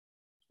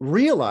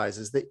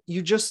 realizes that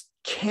you just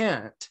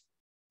can't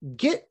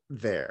get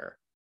there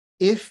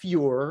if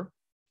you're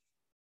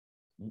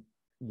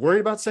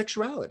worried about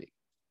sexuality.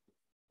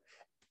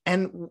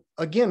 And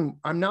again,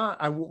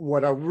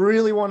 what I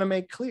really want to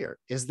make clear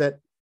is that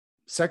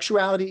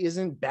sexuality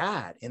isn't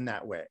bad in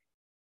that way.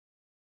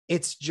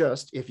 It's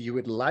just, if you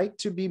would like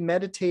to be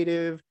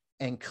meditative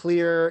and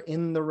clear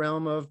in the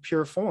realm of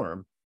pure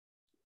form,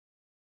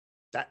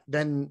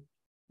 then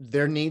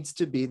there needs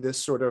to be this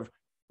sort of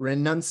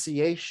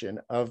renunciation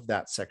of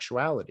that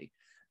sexuality.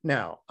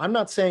 Now, I'm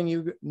not saying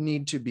you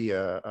need to be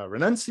a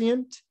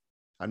renunciant.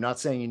 I'm not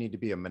saying you need to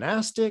be a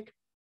monastic.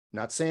 I'm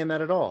not saying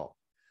that at all.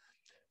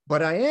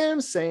 But I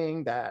am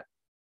saying that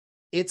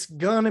it's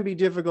going to be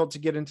difficult to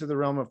get into the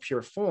realm of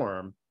pure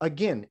form,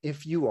 again,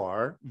 if you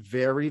are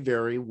very,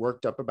 very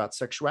worked up about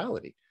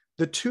sexuality.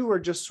 The two are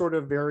just sort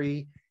of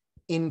very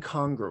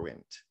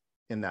incongruent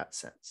in that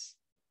sense.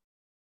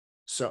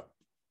 So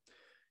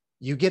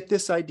you get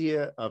this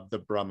idea of the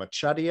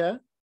Brahmacharya,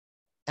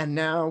 and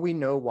now we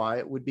know why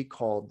it would be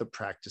called the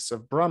practice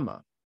of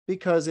Brahma,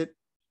 because it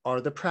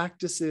are the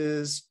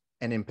practices,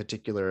 and in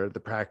particular, the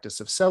practice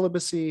of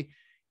celibacy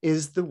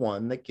is the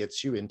one that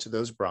gets you into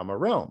those Brahma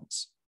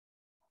realms.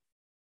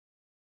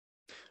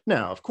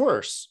 Now, of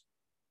course,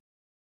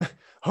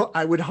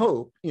 I would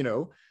hope,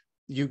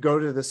 you go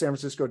to the San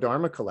Francisco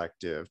Dharma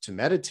Collective to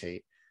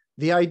meditate.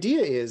 The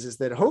idea is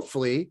that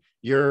hopefully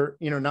you're,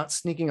 not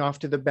sneaking off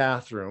to the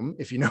bathroom,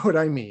 if you know what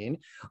I mean.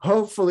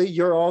 Hopefully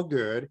you're all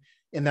good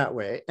in that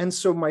way. And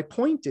so my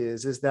point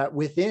is that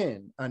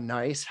within a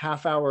nice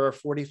half hour or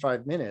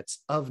 45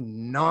 minutes of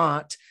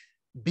not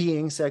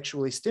being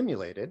sexually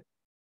stimulated,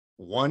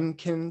 one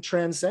can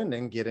transcend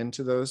and get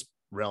into those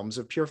realms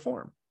of pure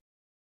form.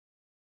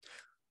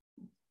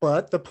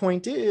 But the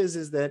point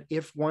is that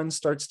if one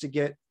starts to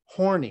get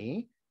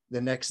horny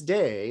the next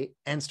day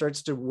and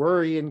starts to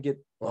worry and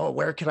get, oh,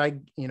 where could I,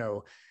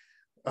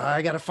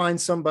 I got to find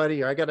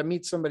somebody, or I got to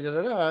meet somebody,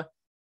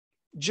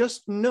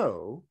 just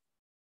know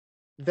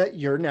that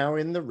you're now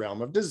in the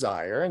realm of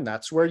desire, and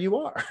that's where you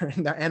are.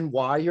 And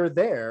why you're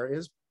there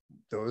is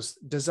those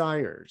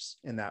desires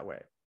in that way.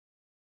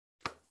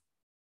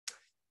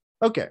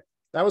 Okay,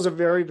 that was a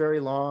very, very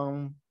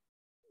long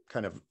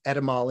kind of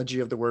etymology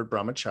of the word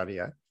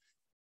Brahmacharya.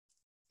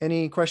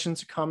 Any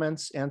questions,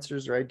 comments,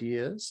 answers, or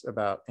ideas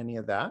about any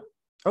of that?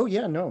 Oh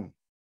yeah, no.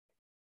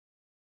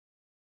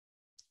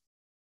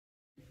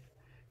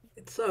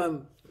 It's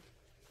a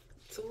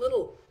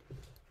little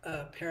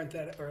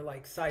parenthetic or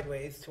like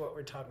sideways to what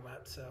we're talking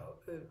about. So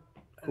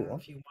I don't know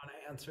if you want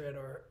to answer it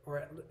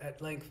or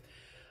at length,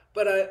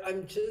 but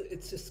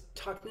it's just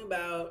talking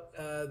about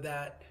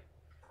that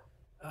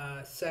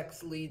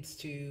sex leads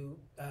to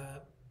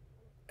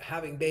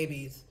having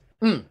babies.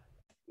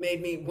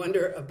 Made me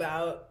wonder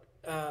about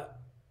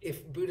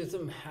if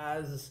Buddhism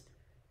has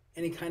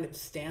any kind of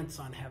stance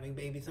on having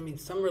babies. I mean,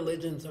 some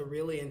religions are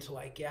really into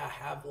like, yeah,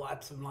 have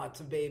lots and lots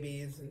of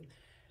babies,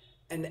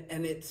 and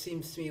it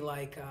seems to me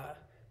like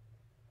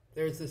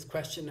there's this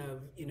question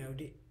of,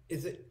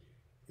 is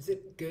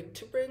it good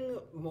to bring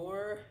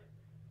more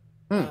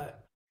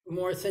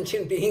more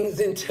sentient beings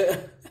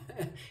into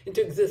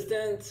into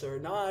existence or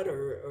not,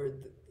 or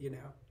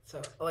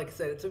So like I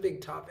said, it's a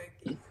big topic.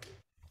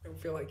 I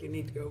feel like you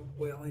need to go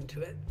well into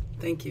it.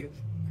 Thank you.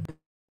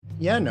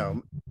 Yeah,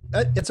 no,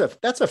 that's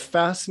a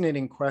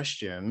fascinating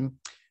question.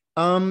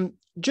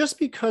 Just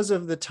because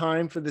of the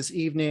time for this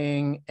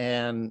evening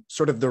and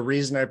sort of the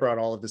reason I brought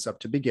all of this up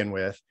to begin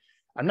with,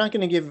 I'm not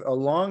going to give a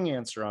long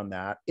answer on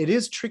that. It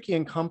is tricky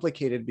and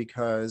complicated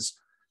because,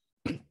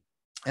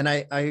 and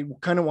I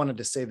kind of wanted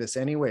to say this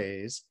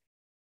anyways,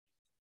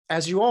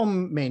 as you all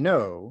may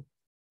know,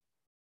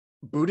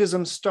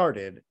 Buddhism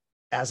started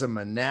as a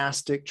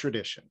monastic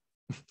tradition.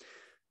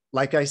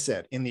 Like I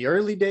said, in the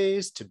early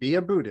days, to be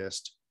a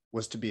Buddhist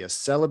was to be a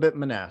celibate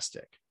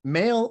monastic,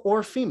 male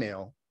or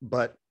female,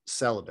 but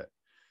celibate.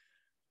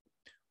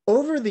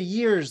 Over the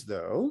years,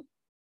 though,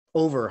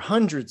 over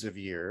hundreds of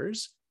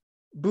years,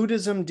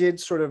 Buddhism did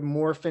sort of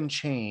morph and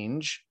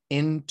change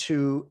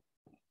into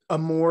a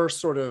more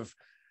sort of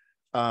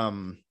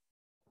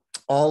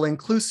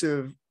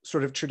all-inclusive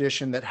sort of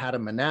tradition that had a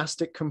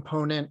monastic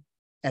component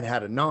and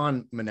had a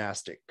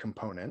non-monastic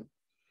component.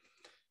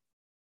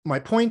 My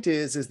point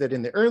is that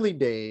in the early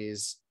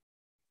days,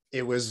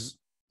 it was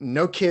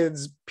no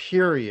kids,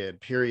 period.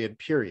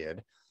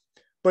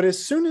 But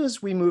as soon as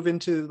we move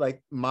into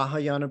like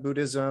Mahayana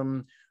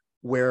Buddhism,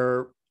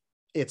 where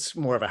it's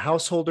more of a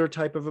householder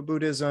type of a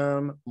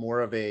Buddhism, more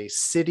of a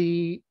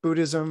city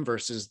Buddhism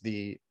versus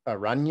the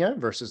Aranya,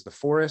 versus the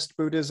forest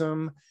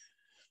Buddhism,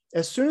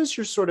 as soon as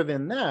you're sort of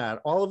in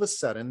that, all of a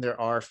sudden there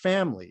are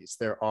families,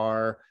 there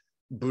are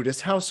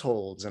Buddhist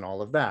households and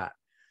all of that.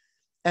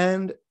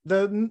 And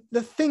the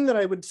thing that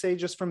I would say,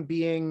 just from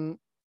being,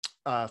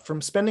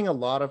 from spending a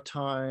lot of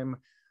time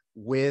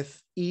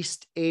with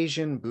East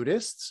Asian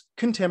Buddhists,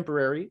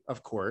 contemporary,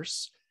 of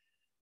course,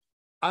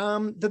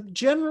 the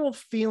general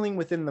feeling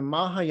within the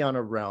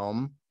Mahayana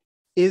realm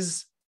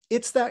is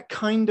it's that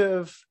kind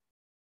of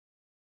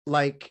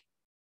like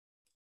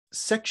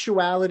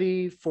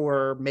sexuality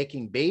for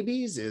making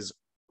babies is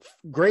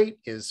great,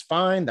 is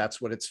fine, that's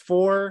what it's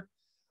for,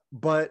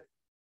 but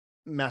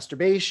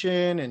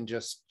masturbation and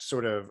just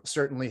sort of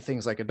certainly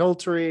things like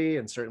adultery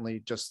and certainly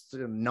just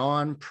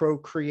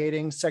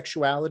non-procreating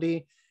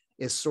sexuality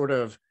is sort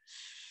of,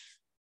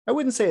 I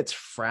wouldn't say it's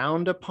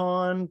frowned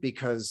upon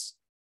because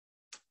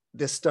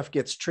this stuff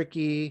gets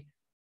tricky,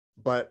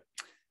 but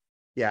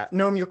yeah,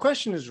 Noam, your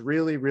question is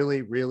really,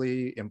 really,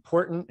 really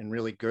important and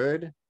really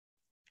good,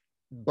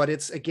 but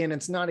it's, again,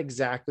 it's not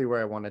exactly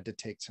where I wanted to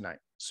take tonight.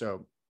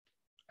 So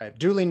I've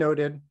duly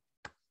noted.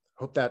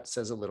 Hope that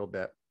says a little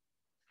bit.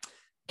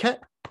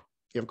 Kat,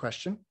 you have a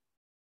question?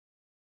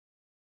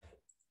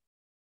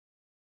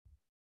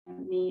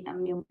 me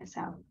unmute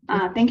myself.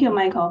 Thank you,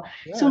 Michael.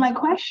 Yeah. So my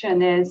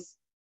question is,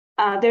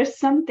 there's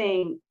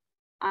something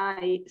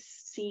I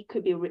see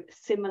could be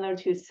similar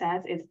to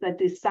sex, is the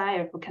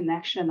desire for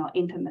connection or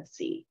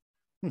intimacy.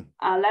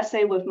 Let's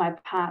say with my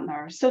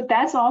partner. So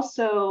that's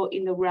also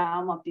in the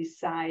realm of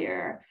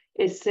desire.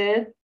 Is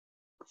it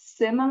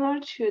similar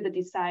to the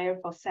desire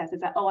for sex?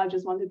 Is that, oh, I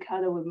just want to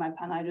cuddle with my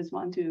partner, I just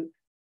want to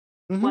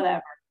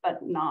whatever,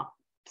 but not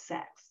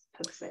sex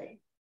per se?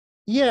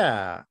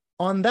 Yeah,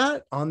 on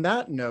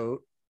that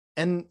note,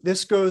 and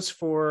this goes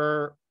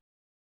for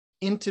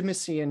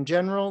intimacy in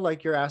general,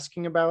 like you're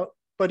asking about,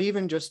 but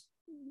even just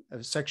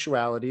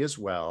sexuality as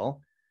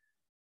well.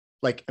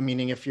 Like,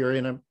 meaning if you're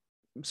in a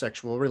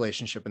sexual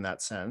relationship in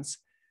that sense,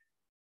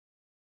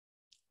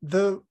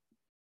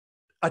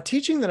 a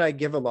teaching that I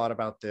give a lot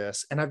about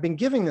this, and I've been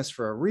giving this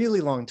for a really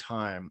long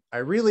time,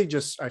 I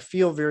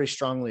feel very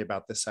strongly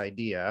about this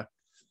idea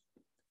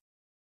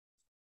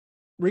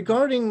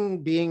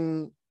regarding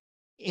being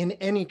in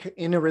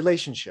a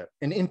relationship,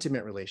 an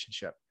intimate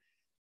relationship.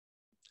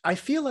 I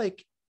feel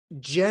like,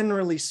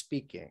 generally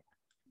speaking,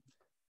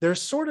 there's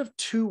sort of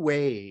two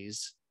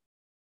ways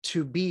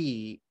to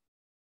be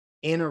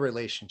in a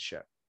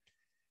relationship.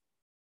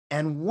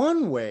 And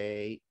one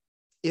way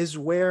is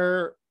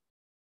where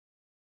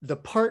the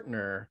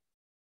partner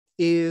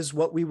is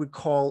what we would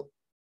call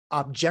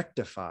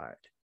objectified,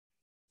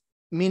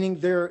 meaning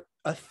they're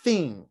a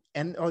thing,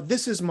 and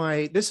this is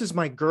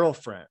my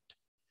girlfriend,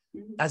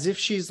 as if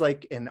she's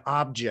like an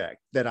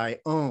object that I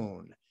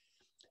own.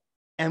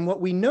 And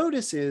what we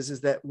notice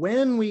is that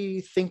when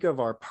we think of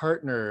our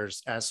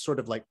partners as sort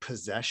of like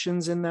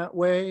possessions in that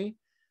way,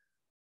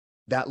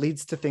 that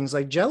leads to things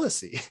like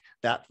jealousy.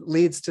 That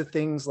leads to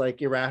things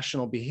like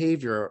irrational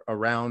behavior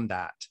around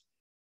that.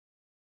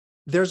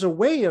 There's a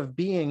way of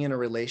being in a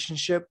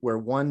relationship where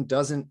one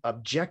doesn't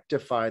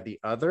objectify the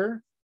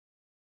other,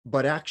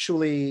 but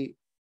actually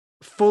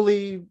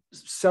fully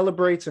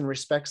celebrates and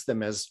respects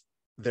them as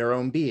their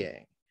own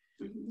being.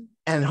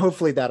 And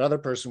hopefully that other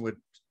person would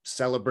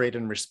celebrate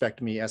and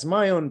respect me as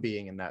my own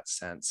being in that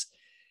sense.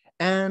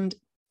 And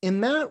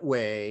in that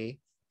way,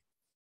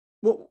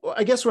 well,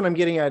 I guess what I'm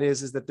getting at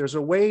is that there's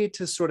a way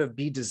to sort of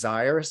be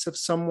desirous of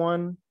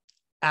someone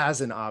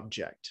as an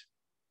object.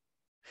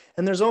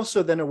 And there's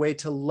also then a way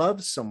to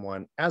love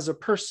someone as a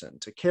person,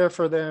 to care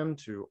for them,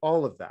 to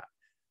all of that.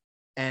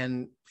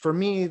 And for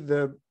me,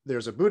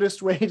 there's a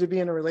Buddhist way to be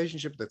in a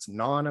relationship that's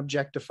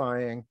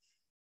non-objectifying,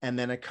 and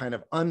then a kind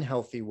of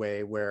unhealthy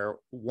way where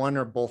one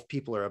or both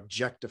people are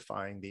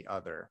objectifying the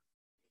other.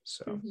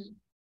 So,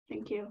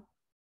 Thank you.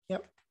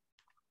 Yep.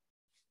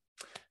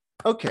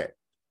 Okay.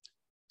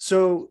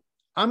 So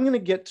I'm going to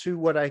get to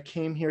what I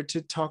came here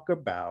to talk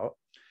about.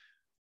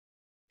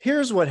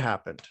 Here's what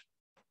happened.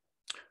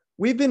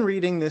 We've been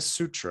reading this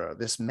sutra,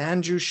 this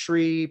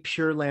Mañjuśrī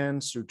Pure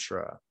Land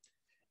Sutra,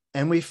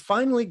 and we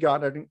finally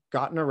gotten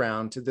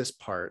around to this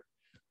part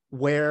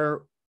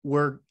where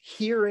we're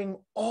hearing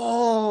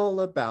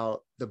all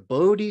about the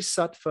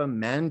Bodhisattva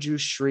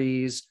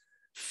Mañjuśrī's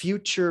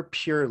future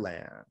Pure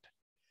Land.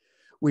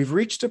 We've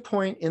reached a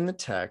point in the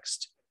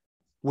text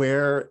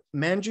where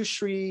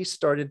Mañjuśrī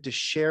started to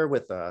share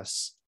with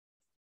us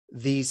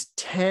these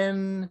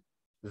 10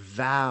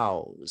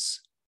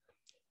 vows.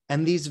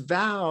 And these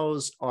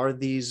vows are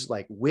these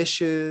like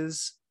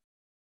wishes,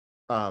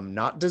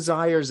 not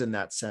desires in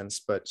that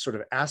sense, but sort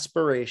of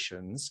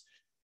aspirations.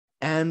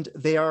 And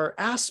they are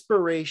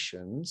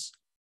aspirations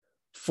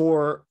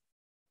for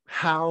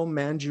how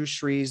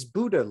Mañjuśrī's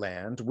Buddha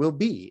land will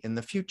be in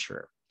the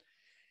future.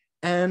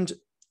 And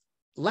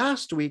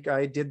last week,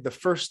 I did the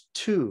first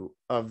 2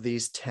 of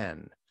these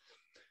 10.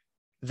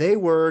 They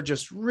were,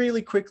 just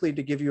really quickly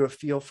to give you a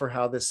feel for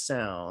how this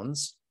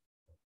sounds,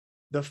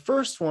 the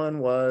first one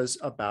was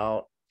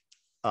about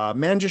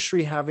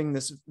Mañjuśrī having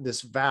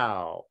this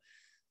vow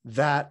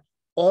that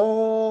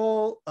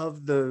all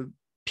of the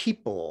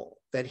people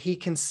that he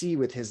can see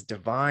with his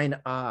divine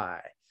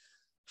eye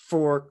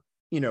for,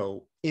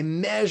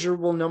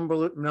 immeasurable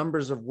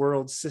numbers of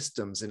world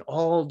systems in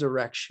all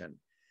direction.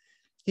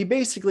 He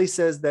basically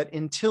says that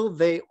until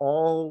they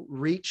all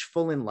reach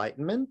full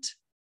enlightenment,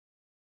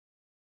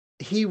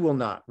 he will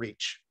not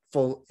reach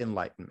full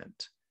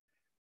enlightenment.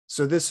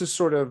 So this is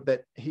sort of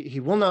that he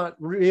will not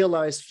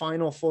realize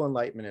final full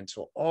enlightenment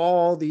until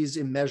all these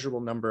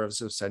immeasurable numbers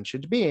of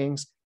sentient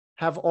beings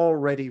have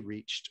already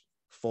reached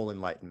full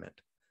enlightenment.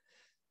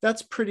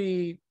 That's a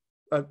pretty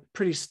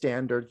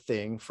standard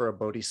thing for a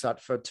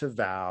bodhisattva to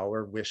vow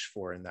or wish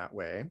for in that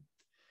way.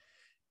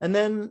 And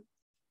then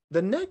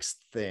the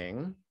next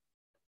thing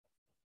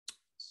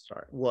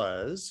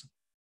was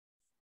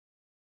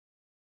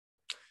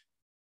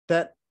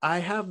that I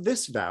have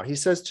this vow. He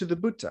says to the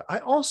Buddha, I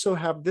also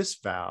have this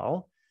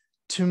vow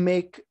to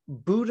make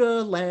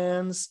Buddha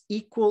lands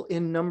equal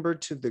in number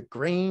to the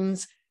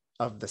grains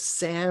of the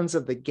sands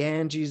of the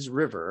Ganges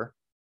River,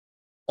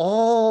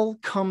 all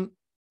come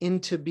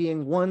into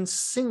being one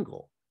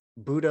single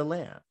Buddha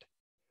land,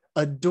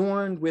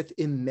 adorned with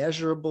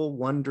immeasurable,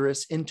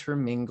 wondrous,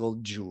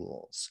 intermingled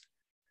jewels.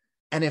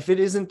 And if it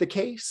isn't the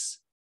case,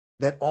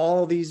 that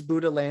all these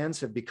Buddha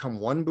lands have become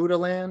one Buddha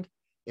land.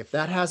 If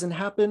that hasn't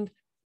happened,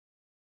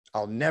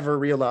 I'll never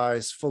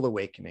realize full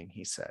awakening,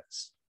 he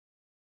says.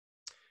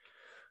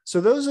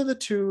 So those are the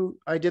two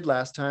I did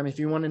last time. If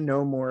you want to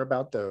know more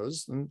about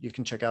those, you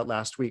can check out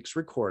last week's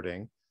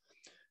recording.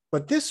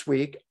 But this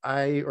week,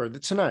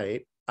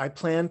 tonight, I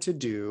plan to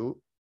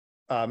do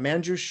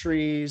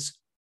Mañjuśrī's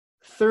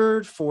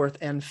third, fourth,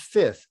 and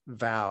fifth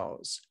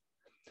vows.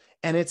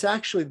 And it's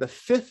actually the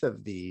fifth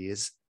of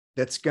these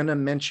that's going to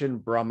mention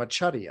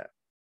Brahmacarya,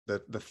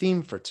 the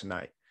theme for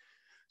tonight.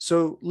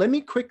 So let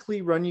me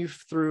quickly run you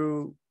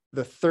through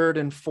the third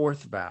and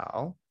fourth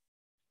vow.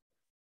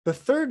 The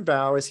third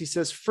vow is, he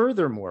says,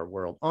 furthermore,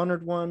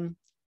 world-honored one,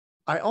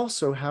 I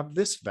also have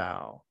this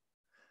vow,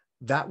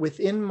 that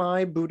within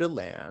my Buddha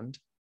land,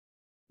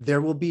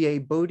 there will be a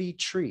Bodhi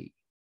tree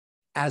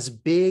as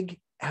big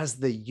as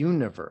the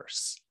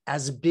universe,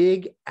 as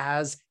big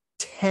as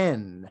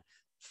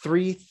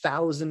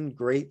 3,000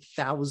 great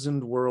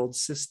thousand world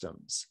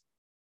systems.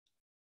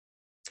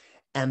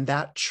 And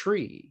that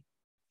tree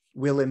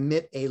will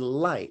emit a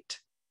light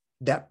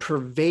that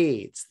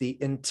pervades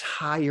the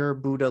entire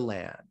Buddha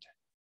land.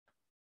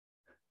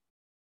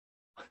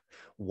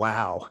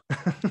 Wow.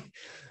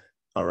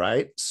 All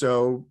right.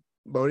 So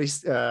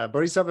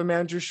Bodhisattva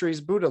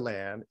Mañjuśrī's Buddha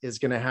land is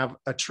going to have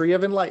a tree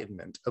of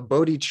enlightenment, a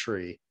Bodhi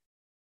tree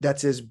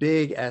that's as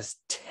big as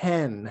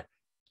 10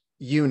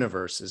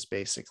 universes,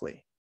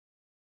 basically.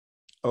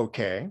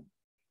 Okay.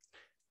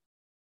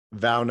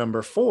 Vow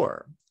number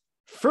 4.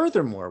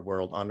 Furthermore,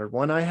 world-honored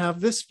one, I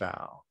have this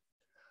vow.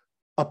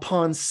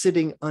 Upon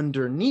sitting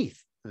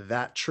underneath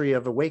that tree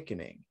of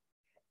awakening,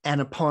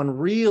 and upon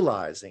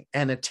realizing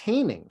and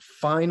attaining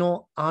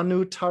final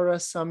Anuttara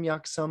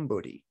Samyak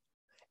Sambuddhi,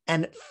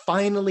 and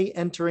finally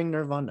entering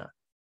nirvana,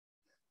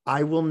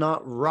 I will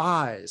not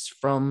rise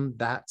from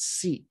that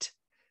seat,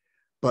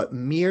 but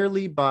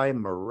merely by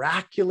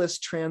miraculous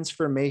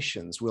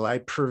transformations will I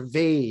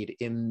pervade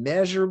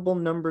immeasurable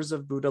numbers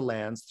of Buddha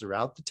lands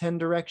throughout the 10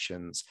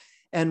 directions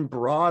and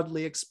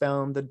broadly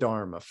expound the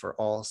Dharma for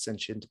all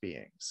sentient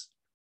beings.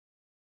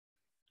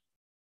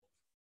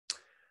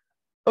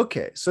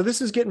 Okay, so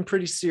this is getting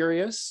pretty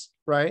serious,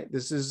 right?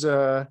 This is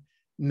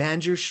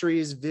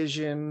Mañjuśrī's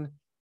vision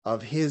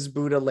of his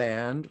Buddha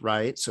land,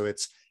 right? So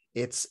it's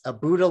a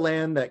Buddha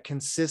land that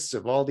consists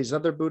of all these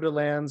other Buddha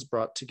lands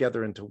brought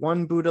together into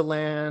one Buddha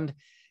land.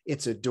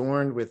 It's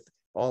adorned with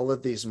all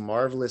of these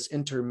marvelous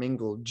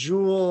intermingled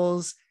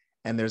jewels,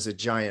 and there's a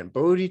giant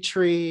Bodhi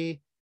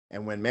tree.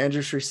 And when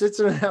Mañjuśrī sits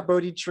in that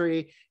Bodhi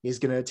tree, he's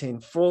going to attain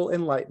full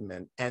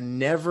enlightenment and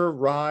never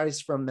rise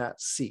from that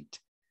seat,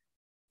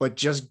 but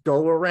just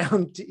go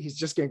around. He's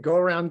just going to go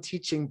around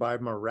teaching by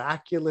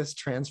miraculous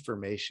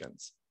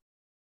transformations.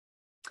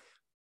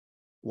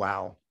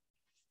 Wow.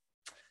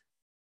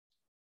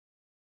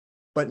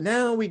 But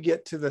now we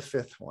get to the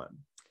 5th one.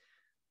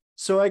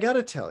 So I got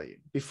to tell you,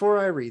 before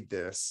I read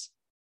this,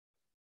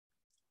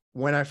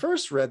 when I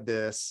first read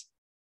this,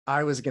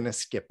 I was going to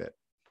skip it.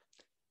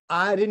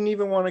 I didn't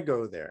even want to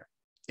go there.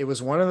 It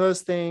was one of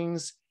those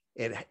things,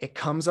 it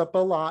comes up a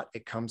lot.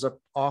 It comes up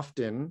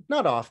often,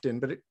 not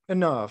often, but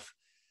enough.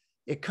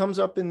 It comes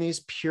up in these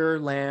Pure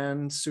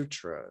Land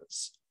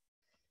Sutras.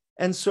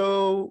 And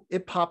so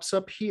it pops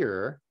up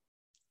here.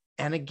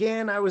 And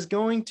again, I was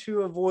going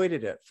to avoid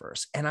it at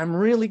first. And I'm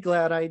really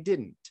glad I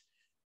didn't,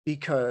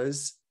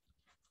 because,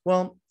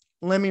 well,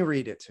 let me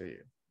read it to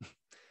you.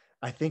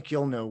 I think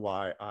you'll know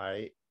why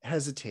I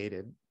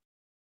hesitated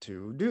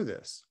to do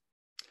this.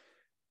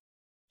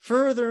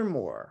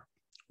 Furthermore,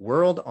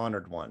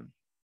 world-honored one,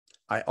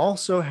 I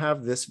also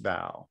have this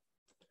vow,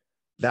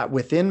 that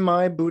within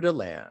my Buddha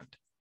land,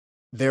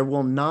 there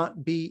will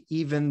not be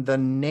even the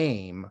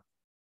name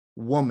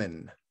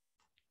woman.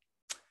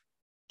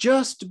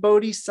 Just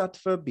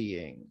bodhisattva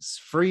beings,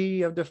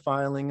 free of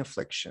defiling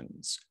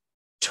afflictions,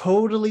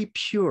 totally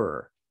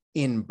pure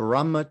in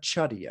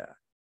Brahmacarya,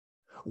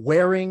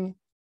 wearing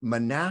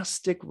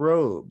monastic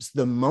robes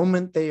the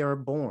moment they are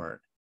born,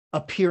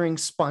 appearing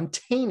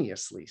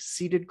spontaneously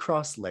seated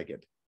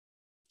cross-legged.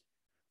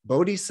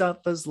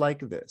 Bodhisattvas like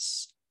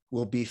this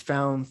will be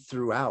found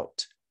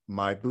throughout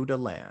my Buddha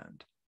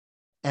land,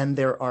 and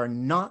there are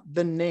not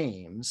the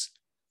names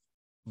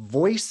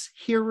voice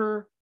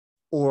hearer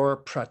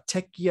or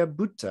pratyekya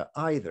Buddha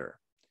either,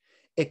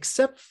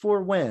 except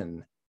for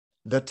when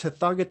the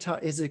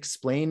Tathagata is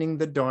explaining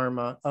the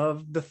Dharma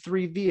of the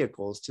 3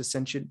 vehicles to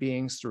sentient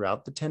beings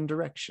throughout the 10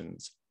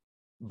 directions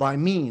by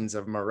means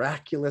of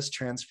miraculous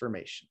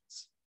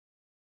transformations.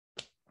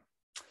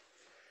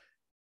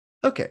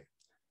 Okay,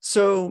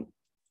 so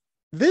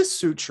this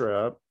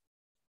sutra,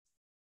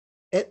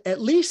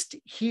 at least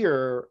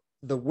here,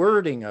 the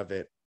wording of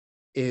it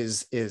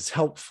is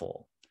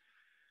helpful.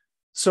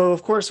 So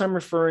of course, I'm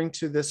referring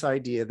to this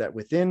idea that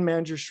within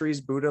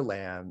Mañjuśrī's Buddha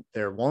land,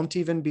 there won't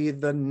even be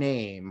the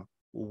name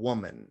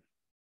woman.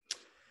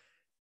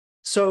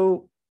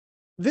 So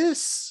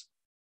this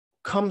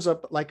comes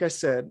up, like I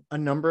said, a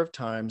number of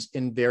times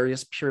in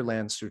various Pure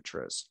Land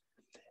Sutras.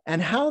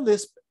 And how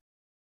this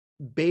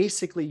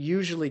basically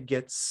usually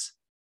gets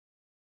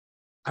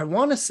I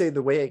want to say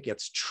the way it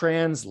gets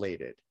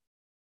translated,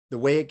 the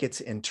way it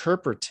gets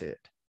interpreted,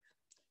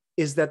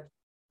 is that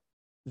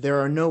there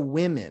are no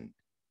women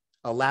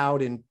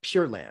allowed in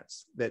Pure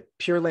Lands, that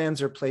Pure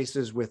Lands are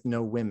places with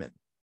no women.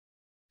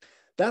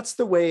 That's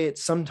the way it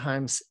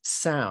sometimes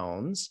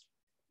sounds,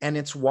 and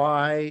it's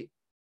why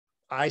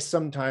I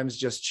sometimes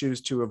just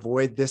choose to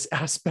avoid this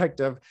aspect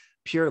of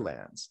Pure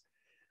Lands.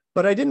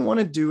 But I didn't want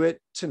to do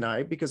it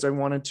tonight because I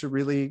wanted to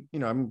really,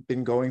 I've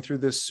been going through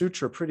this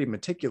sutra pretty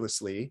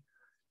meticulously,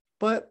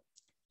 but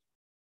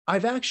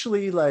I've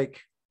actually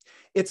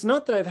it's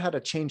not that I've had a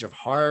change of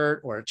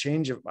heart or a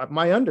change of,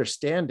 my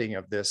understanding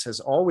of this has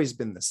always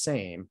been the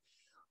same,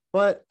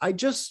 but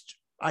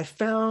I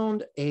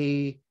found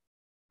a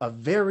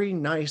very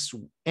nice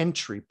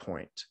entry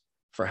point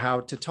for how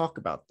to talk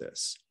about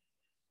this.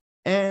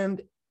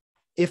 And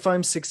if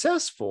I'm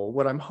successful,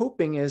 what I'm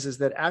hoping is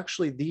that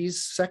actually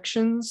these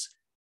sections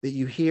that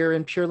you hear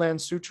in Pure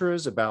Land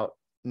Sutras about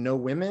no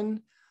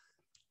women,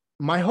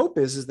 my hope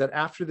is that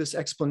after this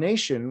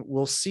explanation,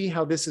 we'll see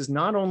how this is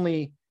not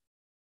only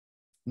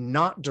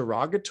not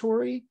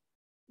derogatory,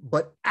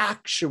 but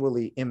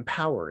actually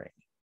empowering.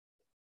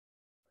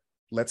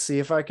 Let's see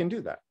if I can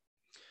do that.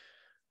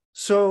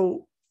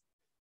 So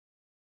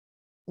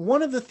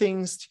one of the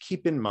things to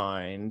keep in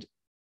mind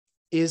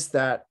is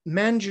that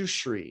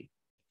Mañjuśrī,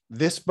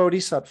 this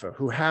bodhisattva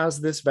who has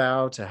this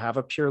vow to have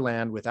a pure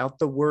land without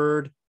the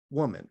word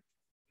woman,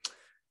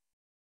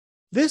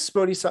 this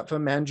bodhisattva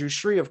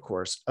Mañjuśrī, of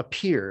course,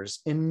 appears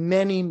in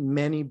many,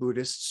 many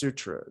Buddhist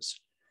sutras.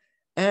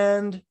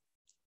 And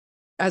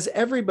as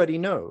everybody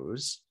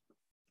knows,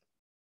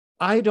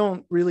 I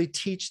don't really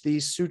teach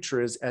these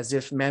sutras as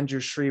if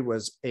Mañjuśrī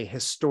was a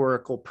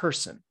historical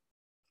person.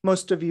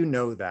 Most of you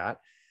know that.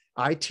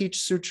 I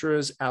teach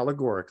sutras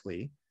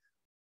allegorically,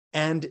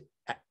 and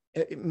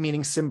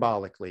meaning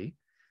symbolically.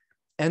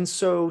 And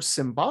so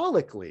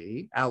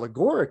symbolically,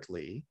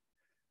 allegorically,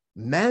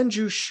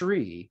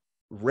 Mañjuśrī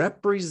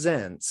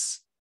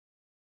represents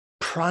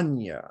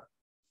prajna,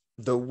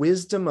 the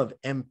wisdom of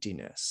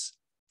emptiness.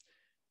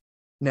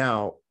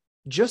 Now,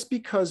 just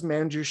because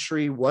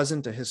Mañjuśrī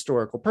wasn't a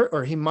historical person,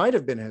 or he might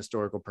have been a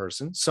historical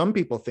person, some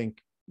people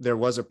think there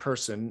was a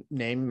person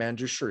named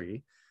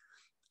Mañjuśrī.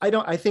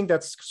 I think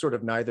that's sort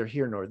of neither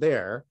here nor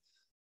there,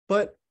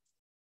 but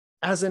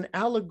as an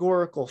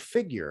allegorical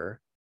figure,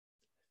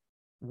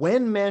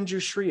 when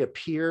Mañjuśrī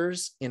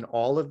appears in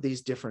all of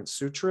these different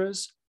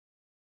sutras,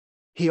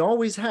 he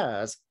always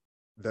has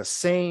the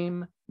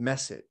same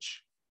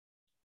message.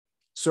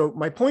 So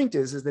my point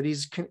is that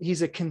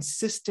he's a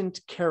consistent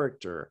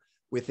character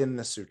within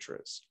the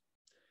sutras.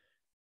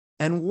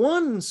 And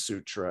one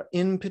sutra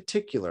in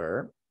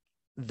particular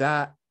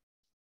that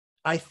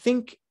I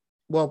think,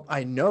 well,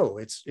 I know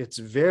it's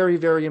very,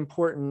 very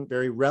important,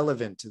 very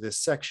relevant to this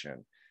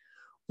section.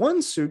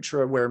 One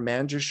sutra where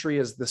Mañjuśrī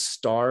is the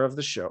star of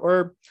the show,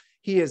 or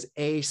he is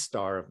a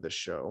star of the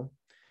show,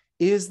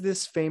 is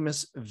this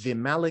famous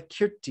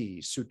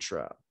Vimalakirti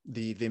Sutra,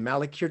 the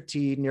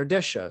Vimalakirti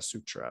Nirdesha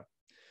Sutra.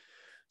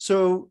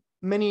 So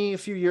a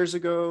few years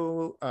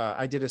ago,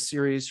 I did a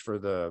series for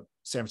the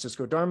San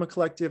Francisco Dharma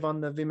Collective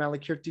on the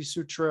Vimalakirti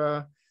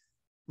Sutra.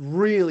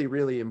 Really,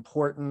 really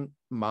important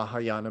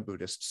Mahayana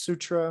Buddhist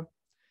sutra.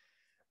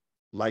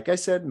 Like I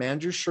said,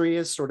 Mañjuśrī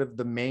is sort of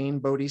the main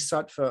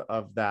bodhisattva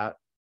of that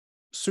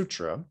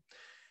sutra.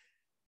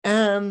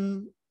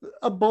 And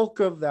a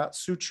bulk of that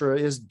sutra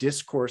is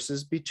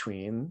discourses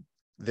between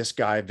this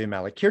guy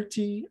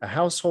Vimalakirti, a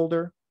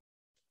householder,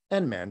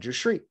 and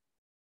Mañjuśrī.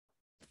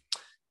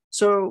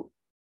 So,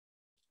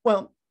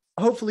 well,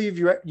 hopefully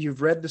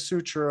you've read the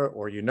sutra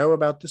or you know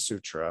about the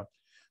sutra,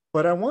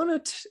 but I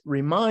want to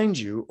remind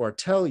you or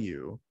tell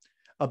you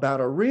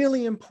about a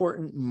really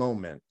important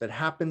moment that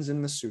happens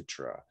in the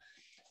sutra.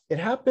 It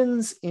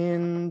happens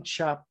in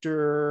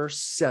chapter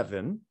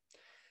 7,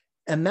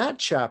 and that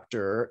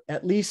chapter,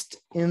 at least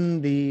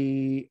in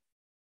the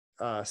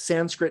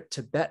Sanskrit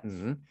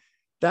Tibetan,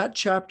 that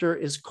chapter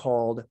is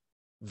called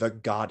the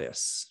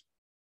Goddess.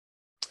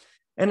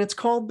 And it's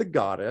called the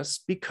Goddess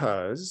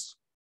because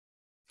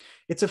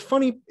it's a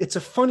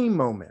funny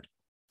moment.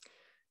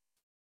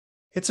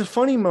 It's a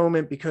funny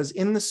moment because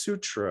in the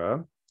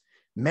sutra,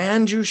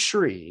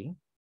 Mañjuśrī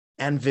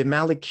and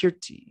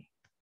Vimalakirti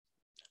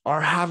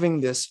are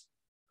having this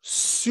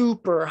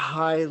super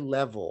high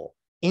level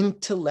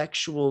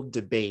intellectual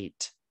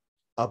debate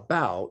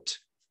about,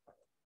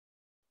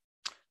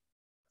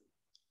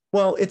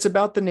 well, it's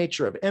about the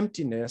nature of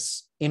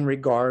emptiness in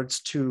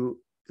regards to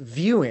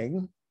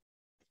viewing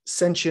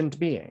sentient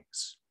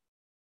beings.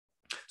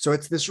 So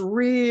it's this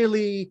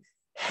really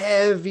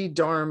heavy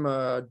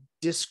Dharma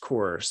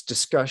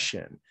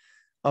discussion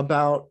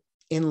about,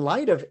 in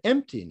light of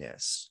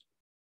emptiness,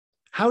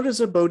 how does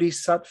a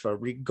bodhisattva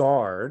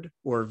regard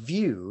or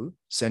view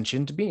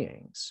sentient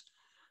beings?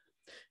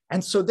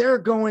 And so they're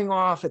going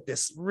off at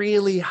this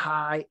really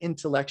high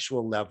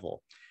intellectual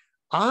level.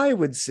 I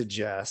would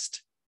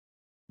suggest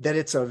that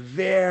it's a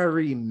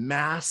very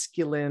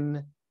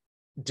masculine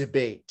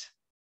debate.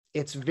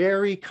 It's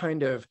very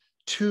kind of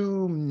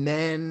two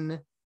men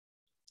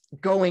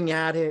going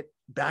at it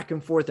back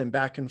and forth and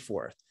back and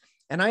forth.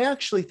 And I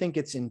actually think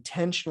it's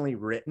intentionally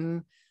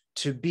written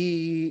to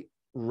be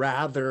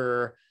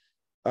rather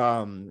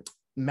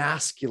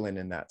masculine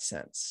in that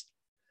sense,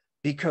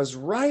 because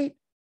right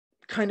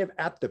kind of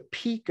at the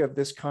peak of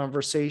this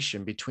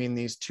conversation between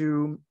these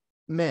two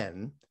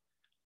men,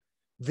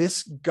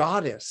 this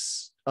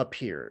goddess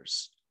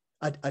appears,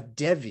 a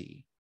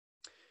Devi.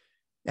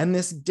 And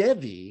this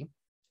Devi,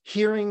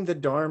 hearing the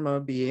Dharma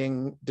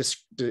being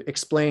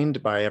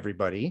explained by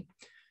everybody,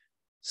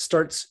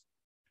 starts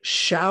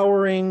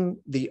showering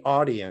the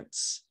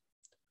audience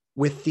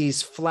with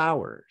these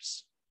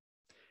flowers.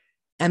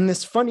 And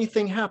this funny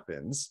thing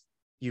happens,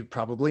 you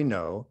probably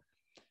know,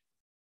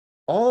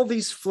 all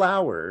these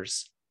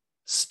flowers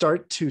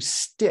start to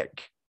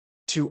stick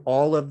to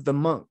all of the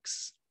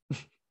monks.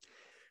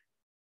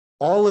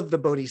 All of the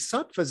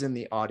bodhisattvas in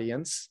the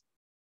audience,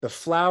 the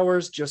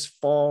flowers just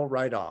fall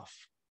right off.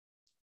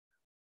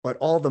 But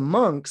all the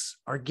monks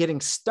are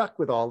getting stuck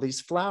with all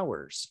these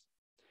flowers.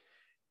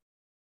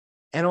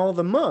 And all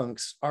the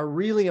monks are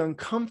really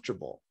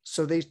uncomfortable.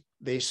 So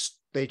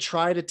they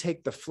try to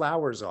take the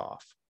flowers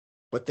off,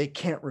 but they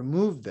can't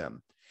remove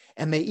them.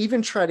 And they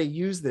even try to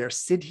use their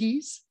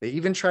siddhis, they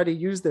even try to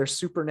use their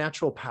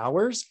supernatural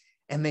powers,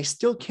 and they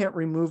still can't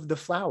remove the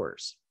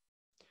flowers.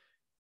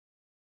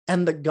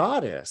 And the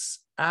goddess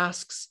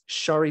asks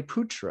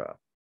Shariputra,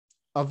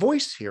 a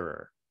voice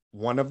hearer,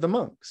 one of the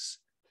monks,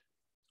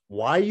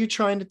 why are you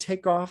trying to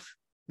take off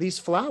these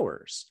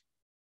flowers?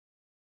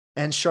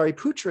 And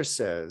Shariputra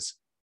says,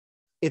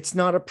 it's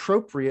not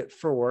appropriate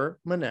for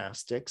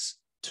monastics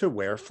to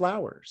wear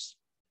flowers.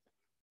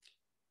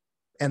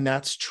 And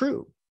that's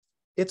true.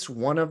 It's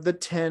one of the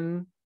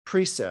 10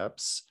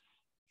 precepts,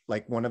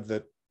 like one of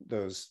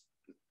those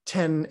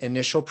 10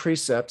 initial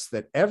precepts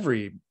that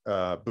every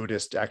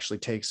Buddhist actually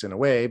takes in a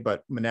way,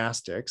 but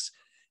monastics.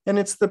 And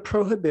it's the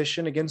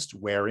prohibition against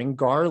wearing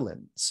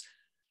garlands,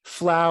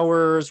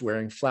 flowers,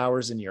 wearing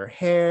flowers in your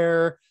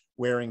hair,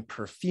 wearing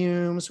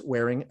perfumes,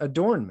 wearing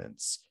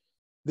adornments.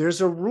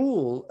 There's a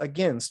rule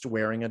against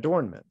wearing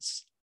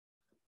adornments.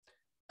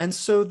 And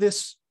so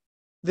this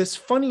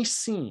funny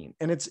scene,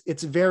 and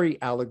it's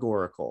very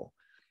allegorical,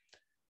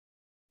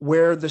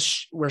 where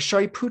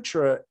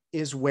Shariputra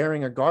is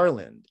wearing a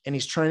garland and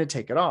he's trying to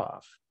take it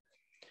off.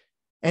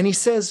 And he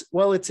says,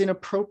 well, it's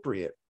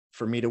inappropriate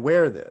for me to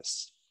wear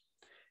this.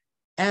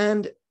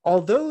 And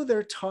although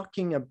they're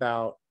talking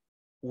about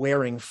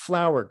wearing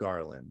flower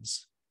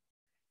garlands,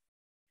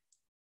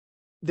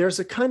 there's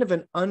a kind of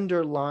an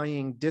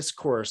underlying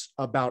discourse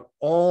about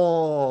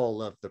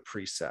all of the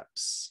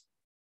precepts,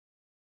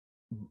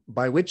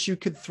 by which you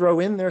could throw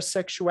in their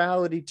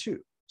sexuality too.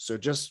 So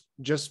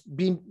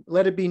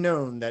let it be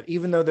known that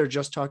even though they're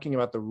just talking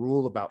about the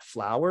rule about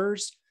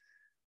flowers,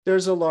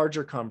 there's a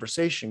larger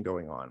conversation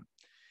going on.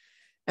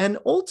 And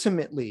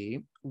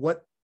ultimately,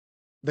 what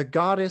the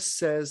goddess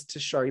says to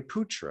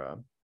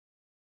Shariputra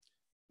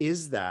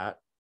is that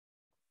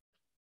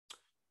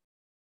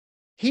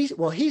he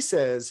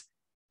says,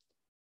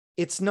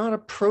 it's not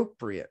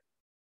appropriate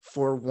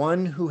for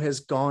one who has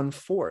gone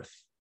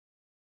forth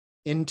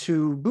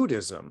into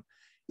Buddhism.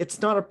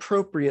 It's not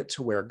appropriate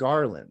to wear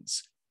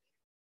garlands.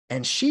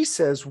 And she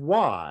says,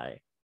 why?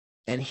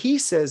 And he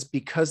says,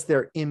 because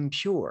they're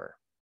impure.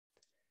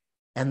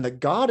 And the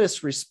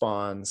goddess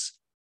responds,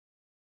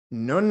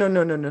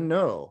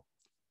 no.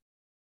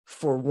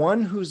 For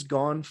one who's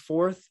gone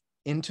forth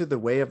into the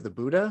way of the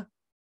Buddha,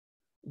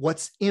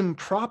 what's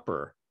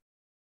improper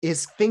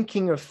is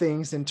thinking of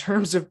things in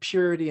terms of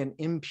purity and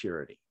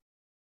impurity.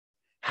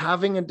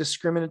 Having a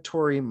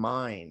discriminatory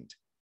mind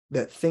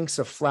that thinks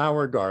a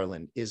flower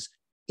garland is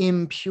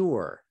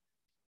impure,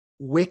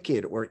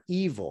 wicked, or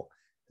evil,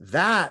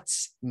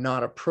 that's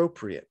not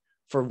appropriate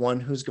for one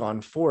who's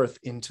gone forth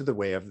into the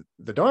way of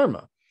the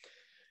Dharma.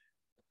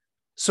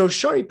 So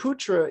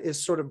Shariputra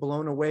is sort of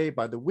blown away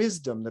by the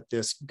wisdom that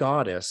this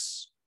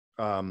goddess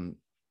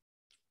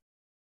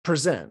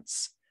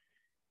presents.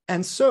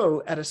 And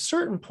so at a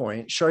certain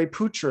point,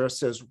 Shariputra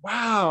says,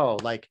 wow,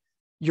 like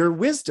your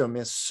wisdom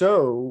is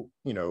so,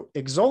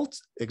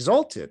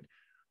 exalted.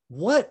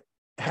 What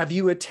have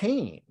you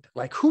attained?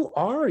 Like, who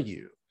are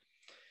you?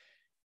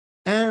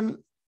 And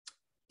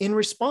in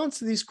response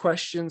to these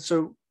questions,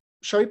 so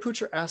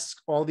Shariputra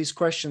asks all these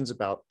questions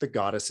about the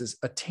goddess's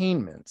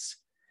attainments.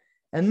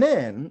 And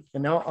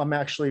now I'm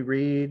going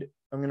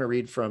to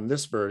read from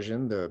this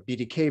version, the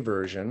BDK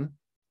version.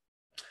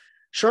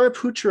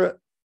 Shariputra,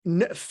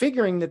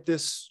 figuring that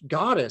this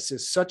goddess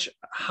is such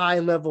high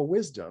level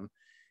wisdom,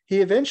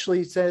 he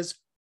eventually says,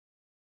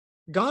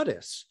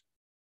 goddess,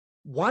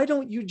 why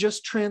don't you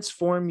just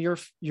transform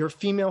your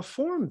female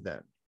form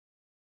then?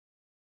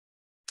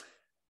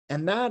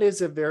 And that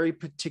is a very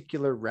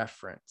particular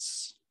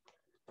reference.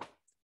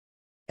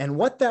 And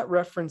what that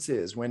reference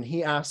is, when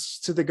he asks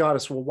to the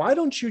goddess, well, why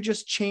don't you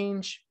just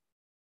change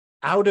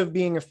out of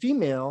being a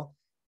female?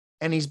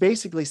 And he's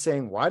basically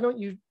saying, why don't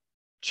you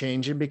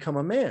change and become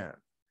a man?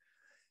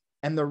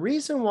 And the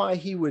reason why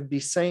he would be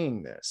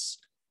saying this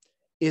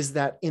is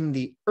that in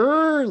the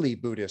early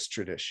Buddhist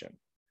tradition,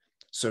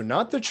 So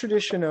not the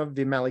tradition of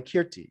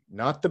Vimalakirti,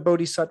 not the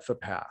Bodhisattva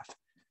path,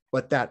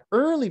 but that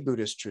early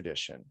Buddhist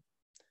tradition.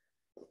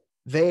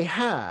 They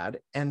had,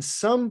 and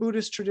some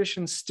Buddhist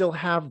traditions still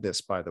have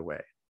this, by the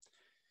way.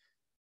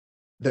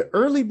 The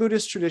early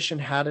Buddhist tradition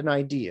had an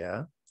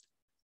idea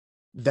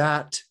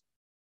that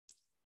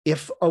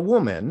if a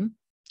woman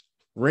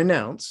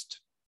renounced,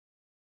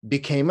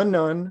 became a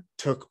nun,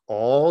 took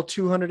all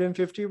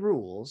 250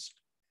 rules,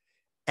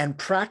 and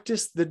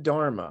practiced the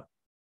Dharma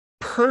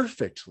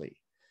perfectly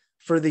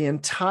for the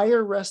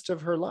entire rest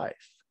of her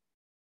life,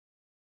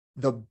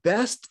 the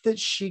best that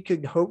she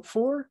could hope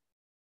for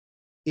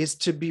is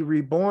to be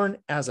reborn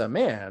as a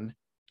man,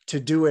 to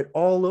do it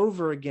all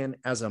over again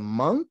as a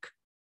monk,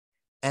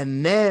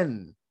 and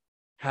then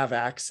have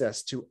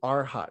access to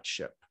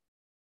arhatship.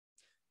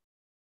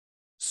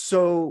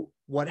 So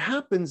what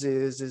happens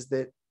is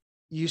that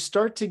you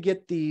start to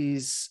get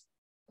these,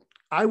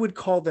 I would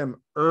call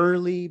them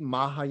early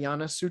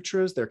Mahayana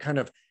sutras. They're kind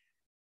of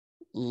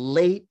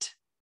late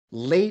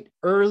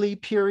early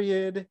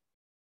period,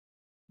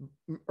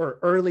 or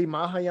early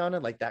Mahayana,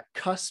 like that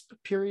cusp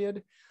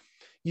period.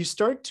 You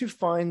start to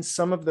find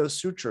some of those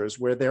sutras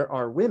where there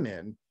are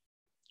women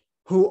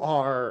who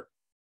are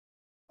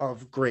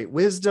of great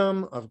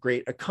wisdom, of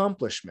great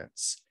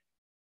accomplishments.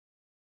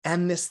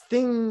 And this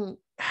thing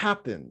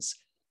happens,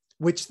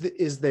 which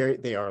is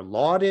they are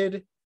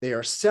lauded, they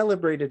are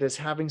celebrated as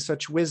having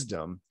such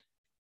wisdom.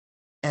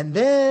 And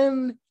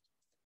then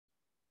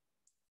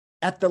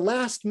at the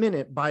last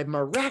minute, by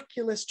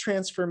miraculous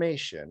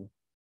transformation,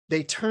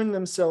 they turn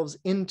themselves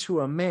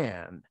into a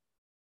man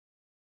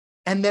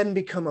and then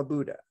become a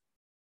Buddha.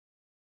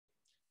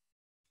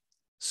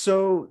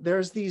 So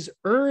there's these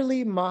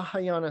early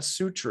Mahayana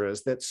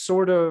sutras that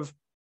sort of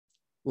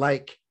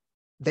like,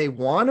 they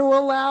want to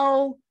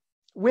allow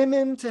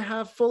women to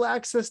have full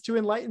access to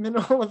enlightenment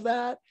and all of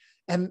that.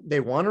 And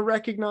they want to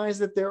recognize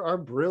that there are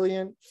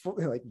brilliant,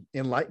 like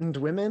enlightened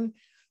women,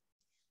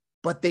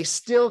 but they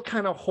still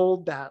kind of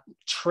hold that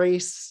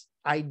trace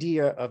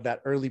idea of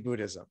that early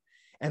Buddhism.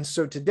 And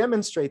so to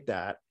demonstrate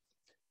that,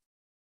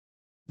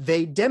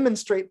 they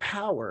demonstrate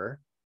power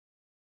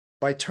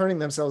by turning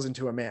themselves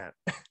into a man.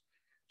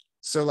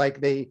 So like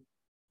they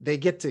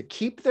get to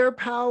keep their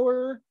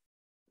power,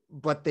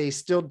 but they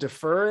still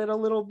defer it a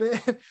little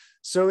bit.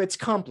 So it's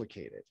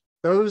complicated.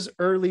 Those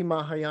early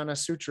Mahayana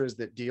sutras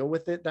that deal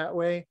with it that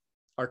way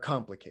are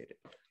complicated.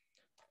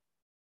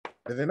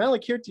 The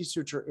Vimalakirti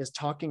Sutra is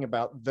talking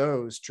about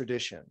those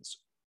traditions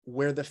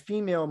where the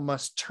female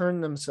must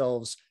turn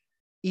themselves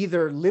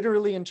either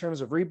literally in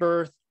terms of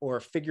rebirth or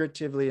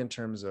figuratively in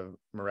terms of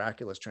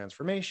miraculous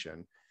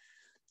transformation.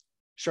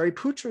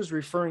 Shariputra is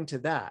referring to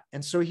that.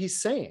 And so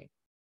he's saying,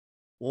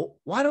 well,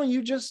 why don't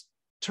you just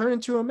turn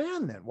into a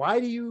man then? Why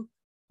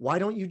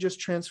don't you just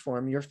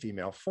transform your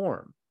female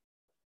form?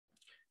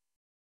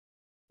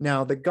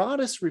 Now, the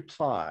goddess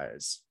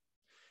replies,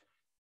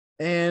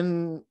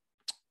 and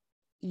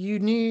you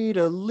need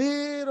a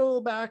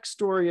little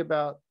backstory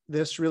about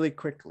this really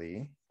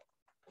quickly.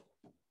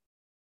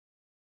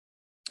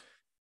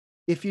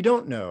 If you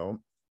don't know,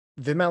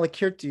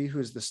 Vimalakirti, who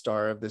is the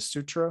star of this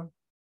sutra,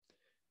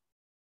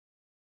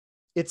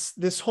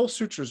 this whole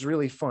sutra is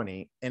really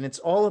funny, and it's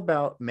all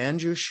about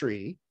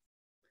Mañjuśrī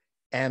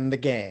and the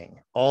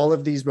gang, all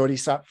of these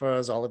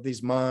bodhisattvas, all of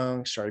these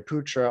monks,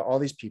 Shariputra, all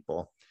these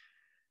people.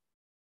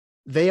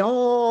 They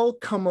all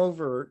come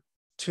over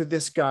to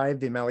this guy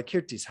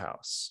Vimalakirti's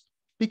house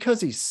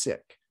because he's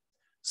sick.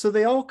 So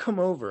they all come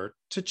over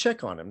to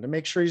check on him, to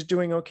make sure he's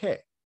doing okay.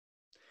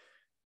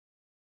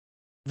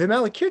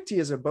 Vimalakirti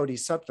is a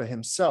bodhisattva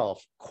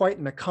himself, quite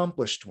an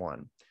accomplished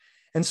one.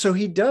 And so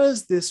he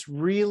does this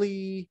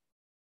really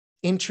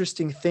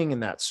interesting thing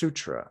in that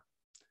sutra.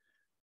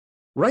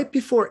 Right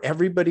before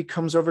everybody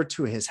comes over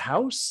to his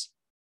house,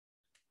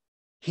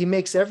 he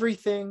makes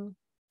everything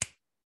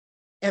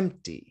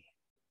empty.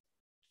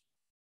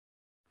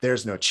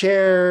 There's no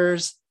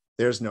chairs,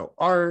 there's no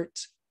art.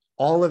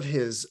 All of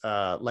his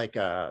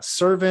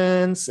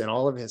servants and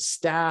all of his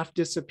staff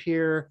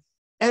disappear.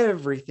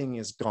 Everything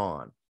is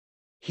gone.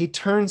 He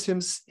turns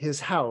his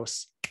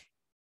house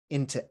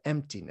into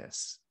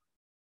emptiness.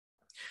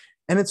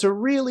 And it's a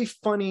really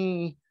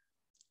funny,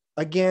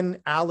 again,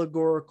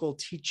 allegorical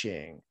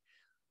teaching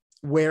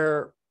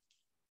where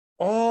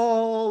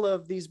all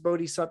of these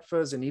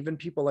bodhisattvas and even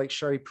people like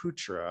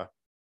Shariputra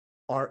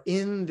are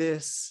in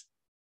this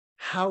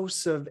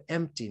house of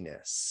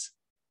emptiness.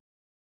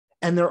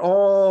 And they're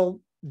all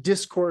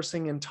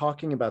discoursing and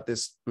talking about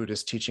this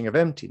Buddhist teaching of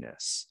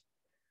emptiness.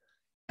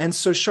 And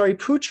so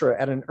Shariputra,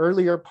 at an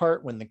earlier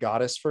part when the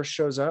goddess first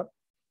shows up,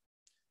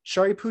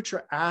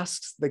 Shariputra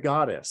asks the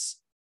goddess,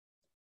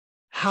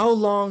 how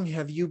long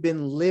have you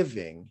been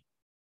living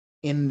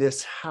in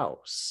this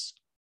house?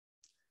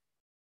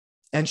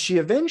 And she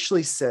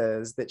eventually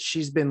says that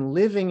she's been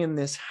living in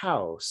this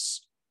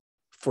house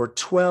for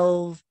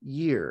 12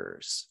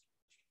 years.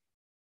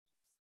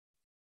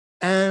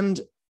 And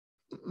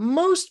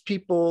most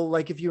people,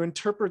 like if you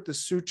interpret the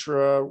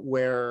sutra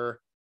where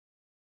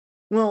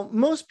Well,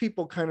 most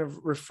people kind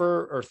of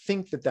refer or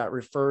think that that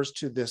refers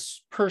to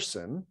this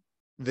person,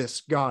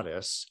 this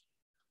goddess,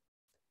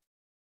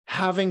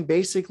 having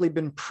basically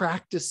been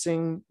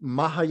practicing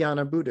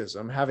Mahayana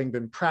Buddhism, having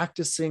been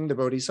practicing the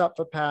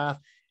Bodhisattva path,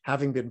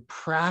 having been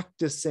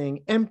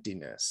practicing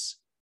emptiness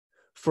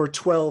for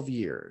 12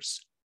 years.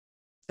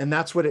 And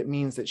that's what it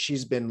means that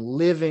she's been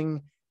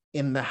living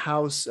in the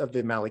house of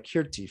the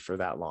Mañjuśrī for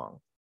that long.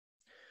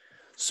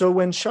 So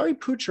when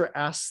Shariputra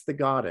asks the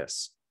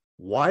goddess,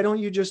 why don't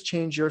you just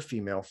change your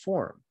female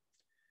form?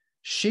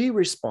 She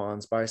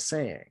responds by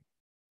saying,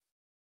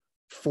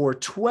 for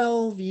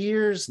 12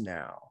 years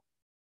now,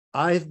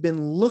 I've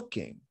been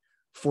looking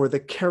for the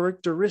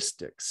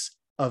characteristics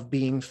of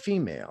being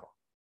female.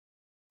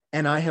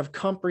 And I have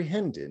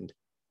comprehended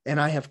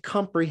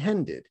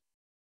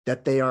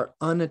that they are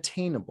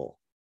unattainable.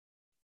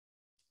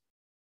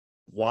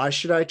 Why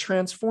should I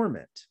transform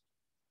it?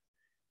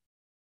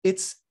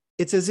 It's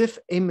as if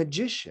a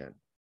magician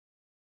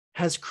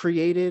has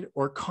created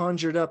or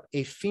conjured up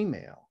a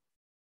female.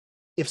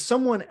 If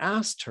someone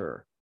asked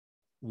her,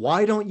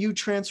 why don't you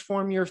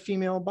transform your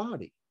female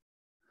body?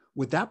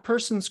 Would that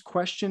person's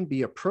question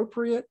be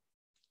appropriate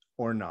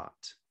or not?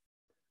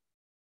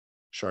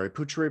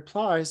 Shariputra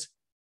replies,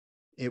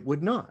 it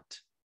would not.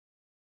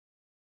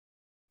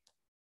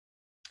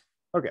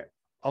 Okay,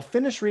 I'll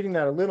finish reading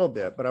that a little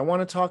bit, but I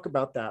want to talk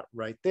about that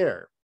right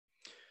there.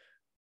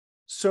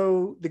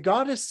 So the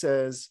goddess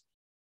says,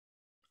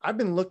 I've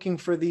been looking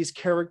for these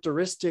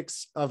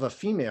characteristics of a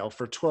female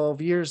for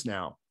 12 years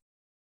now,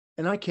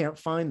 and I can't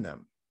find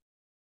them.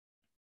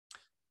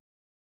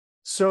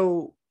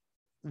 So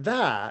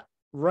that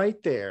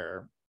right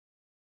there,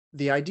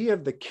 the idea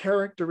of the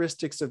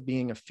characteristics of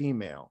being a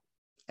female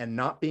and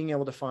not being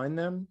able to find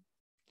them.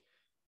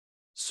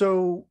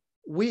 So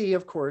we,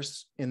 of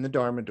course, in the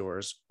Dharma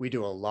doors, we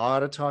do a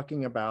lot of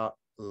talking about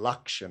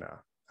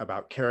lakshana,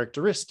 about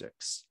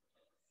characteristics.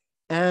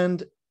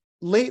 And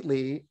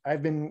lately,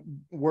 I've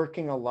been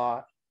working a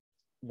lot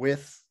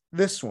with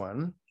this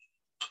one,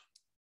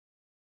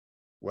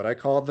 what I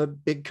call the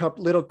big cup,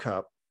 little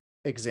cup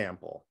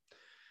example.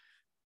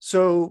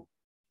 So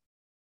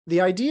the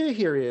idea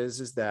here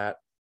is that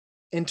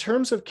in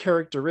terms of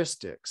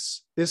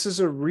characteristics, this is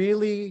a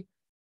really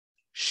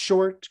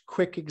short,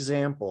 quick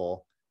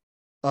example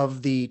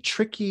of the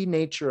tricky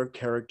nature of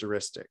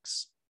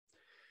characteristics.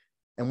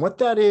 And what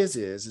that is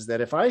that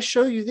if I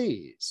show you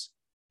these,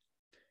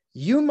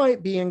 you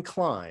might be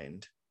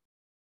inclined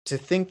to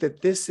think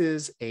that this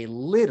is a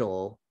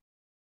little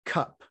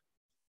cup.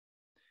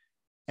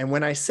 And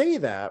when I say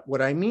that,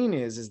 what I mean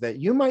is that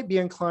you might be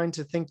inclined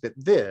to think that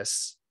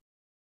this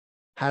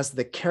has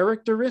the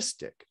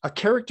characteristic, a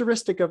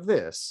characteristic of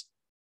this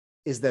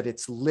is that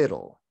it's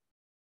little.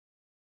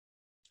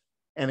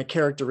 And a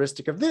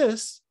characteristic of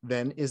this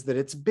then is that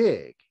it's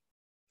big.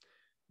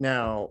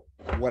 Now,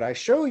 what I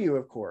show you,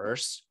 of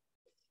course,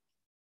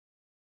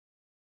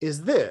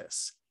 is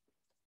this.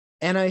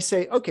 And I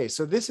say, okay,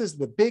 so this is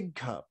the big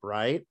cup,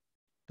 right?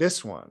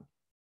 This one.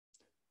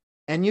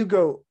 And you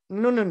go,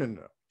 no.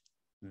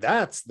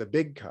 That's the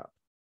big cup.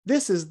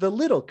 This is the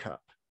little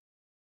cup.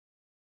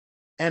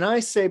 And I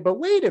say, but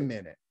wait a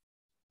minute.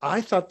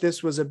 I thought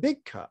this was a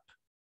big cup.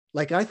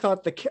 Like I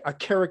thought a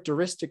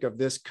characteristic of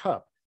this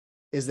cup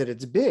is that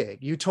it's big.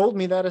 You told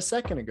me that a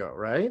second ago,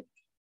 right?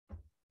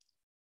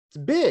 It's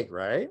big,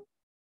 right?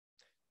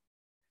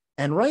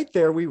 And right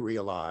there we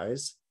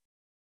realize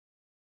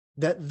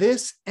that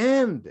this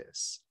and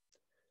this,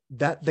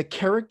 that the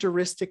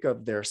characteristic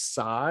of their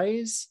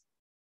size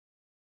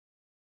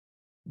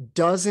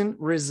doesn't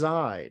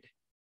reside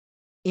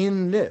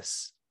in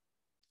this.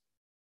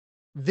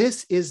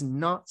 This is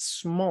not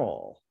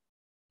small.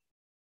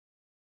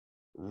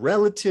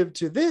 Relative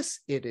to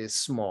this, it is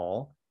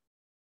small,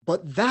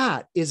 but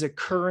that is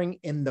occurring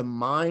in the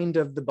mind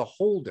of the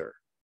beholder.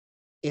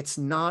 It's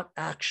not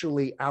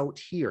actually out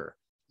here.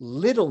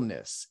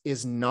 Littleness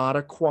is not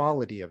a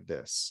quality of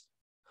this.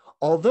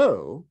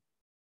 Although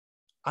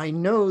I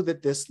know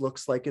that this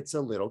looks like it's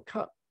a little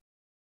cup.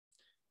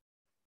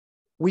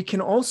 We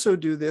can also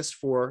do this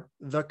for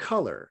the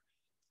color,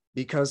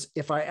 because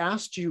if I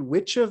asked you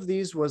which of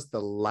these was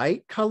the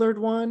light colored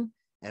one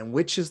and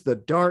which is the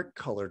dark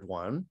colored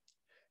one,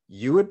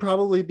 you would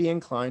probably be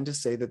inclined to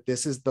say that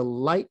this is the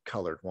light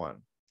colored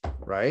one,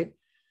 right?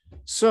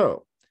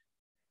 So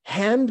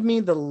hand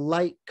me the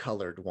light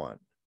colored one.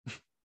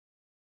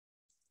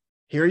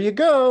 Here you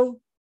go.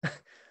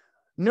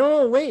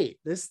 No, wait,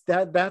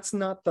 that's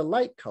not the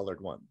light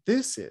colored one.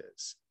 This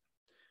is.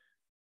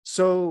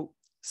 So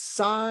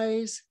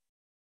size,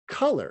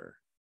 color,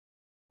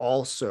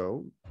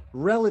 also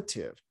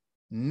relative,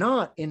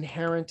 not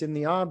inherent in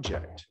the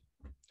object.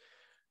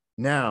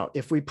 Now,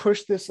 if we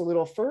push this a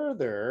little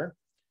further,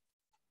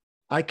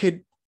 I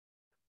could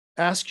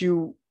ask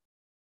you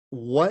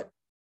what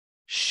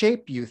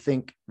shape you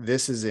think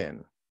this is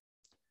in.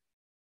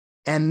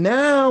 And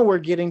now we're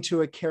getting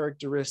to a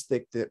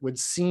characteristic that would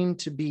seem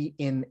to be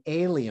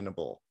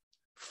inalienable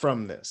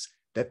from this,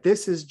 that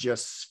this is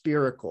just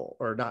spherical,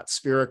 or not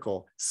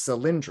spherical,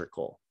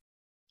 cylindrical,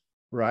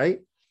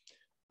 right?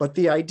 But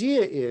the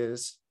idea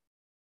is,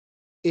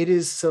 it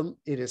is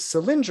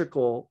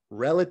cylindrical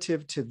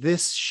relative to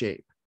this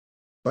shape.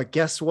 But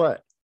guess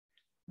what?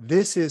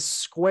 This is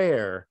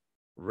square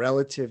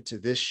relative to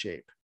this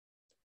shape.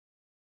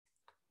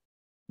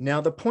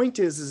 Now, the point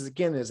is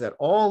that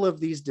all of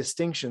these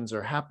distinctions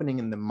are happening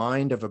in the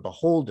mind of a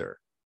beholder.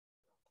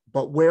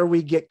 But where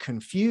we get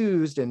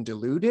confused and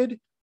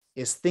deluded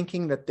is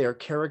thinking that they're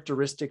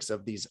characteristics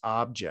of these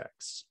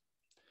objects.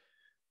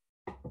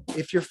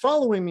 If you're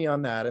following me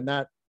on that, and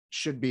that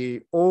should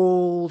be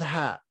old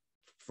hat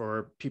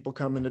for people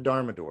coming to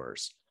Dharma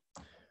doors.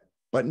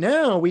 But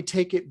now we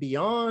take it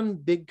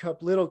beyond big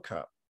cup, little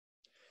cup.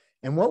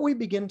 And what we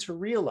begin to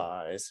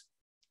realize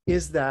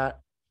is that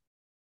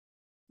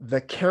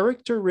the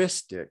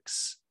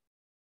characteristics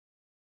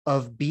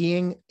of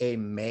being a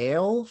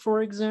male,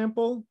 for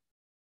example,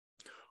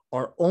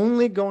 are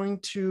only going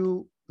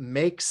to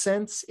make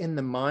sense in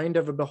the mind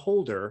of a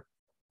beholder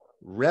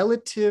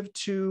relative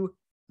to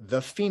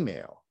the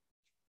female.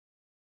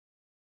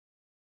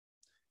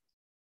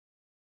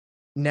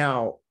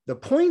 Now, the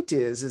point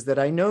is that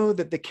I know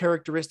that the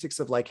characteristics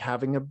of like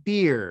having a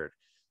beard,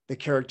 the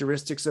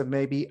characteristics of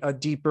maybe a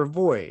deeper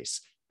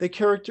voice,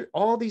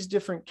 all these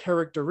different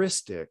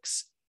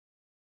characteristics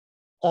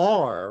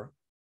are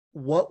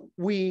what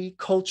we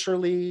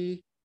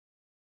culturally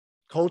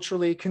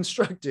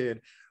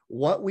constructed,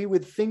 what we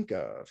would think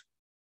of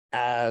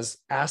as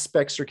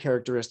aspects or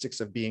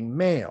characteristics of being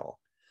male.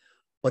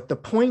 But the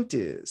point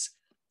is,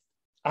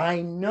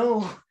 I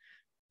know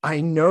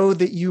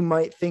that you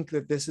might think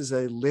that this is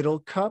a little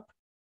cup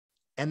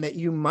and that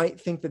you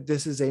might think that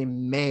this is a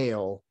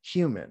male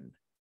human.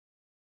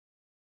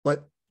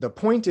 But the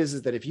point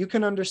is that if you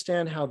can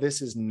understand how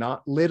this is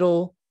not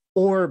little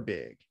or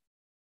big,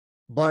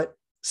 but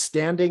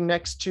standing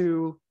next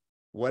to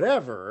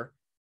whatever,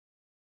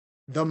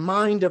 the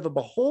mind of a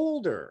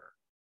beholder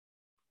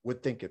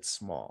would think it's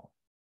small.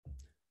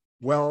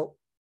 Well,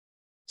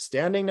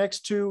 standing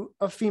next to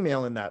a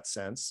female in that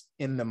sense,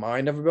 in the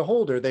mind of a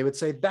beholder, they would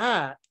say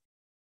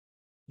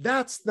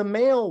that's the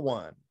male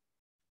one.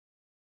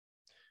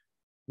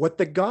 What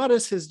the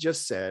goddess has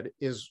just said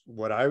is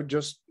what I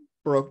just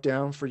broke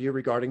down for you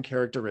regarding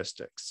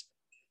characteristics.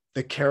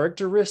 The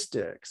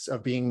characteristics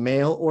of being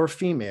male or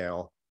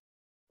female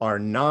are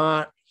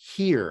not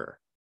here.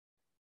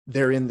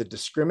 They're in the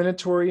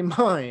discriminatory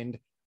mind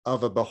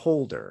of a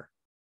beholder.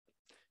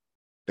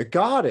 The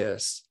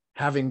goddess,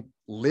 having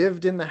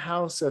lived in the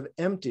house of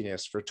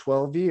emptiness for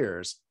 12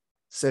 years,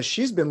 says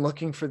she's been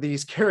looking for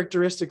these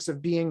characteristics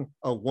of being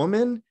a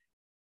woman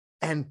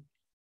and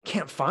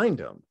can't find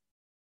them.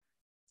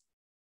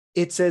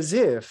 It's as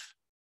if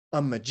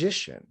a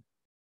magician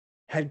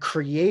had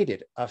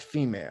created a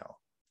female,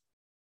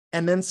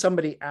 and then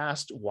somebody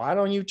asked, why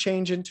don't you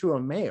change into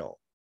a male?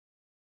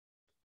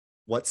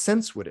 What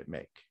sense would it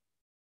make?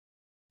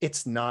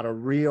 It's not a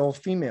real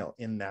female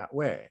in that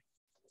way.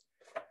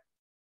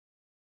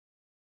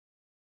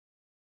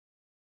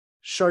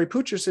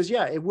 Shariputra says,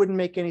 yeah, it wouldn't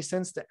make any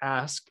sense to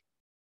ask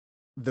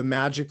the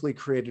magically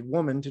created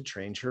woman to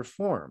change her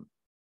form.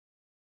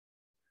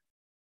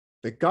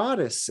 The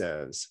goddess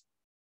says,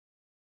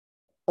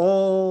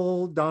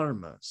 all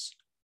dharmas,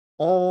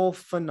 all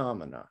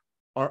phenomena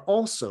are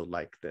also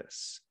like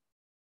this,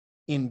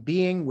 in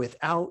being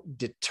without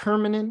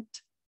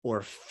determinate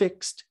or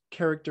fixed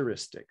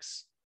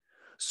characteristics.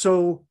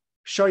 So,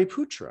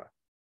 Shariputra,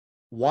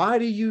 why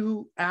do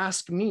you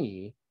ask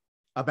me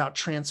about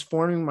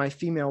transforming my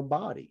female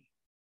body?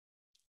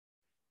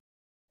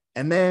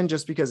 And then,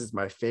 just because it's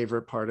my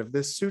favorite part of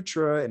this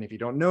sutra, and if you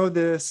don't know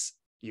this,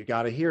 you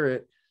got to hear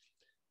it,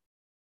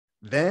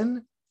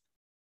 then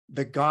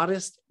the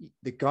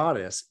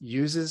goddess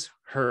uses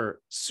her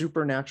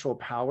supernatural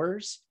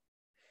powers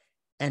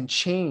and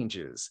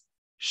changes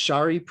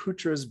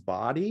Shariputra's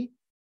body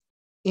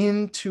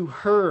into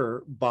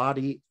her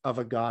body of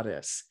a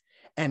goddess.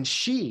 And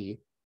she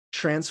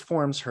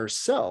transforms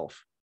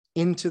herself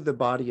into the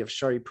body of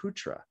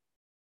Shariputra,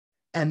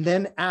 and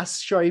then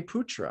asks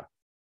Shariputra,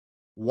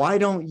 why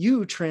don't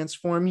you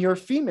transform your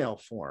female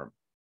form?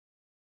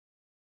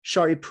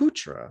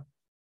 Shariputra,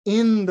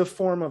 in the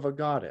form of a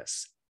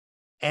goddess,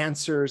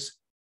 answers,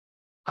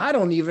 I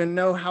don't even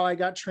know how I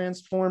got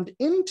transformed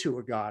into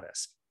a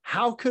goddess.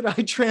 How could I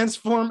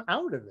transform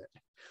out of it?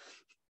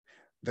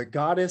 The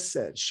goddess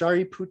said,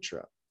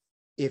 Shariputra,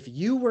 if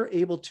you were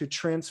able to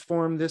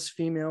transform this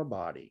female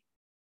body,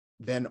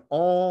 then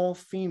all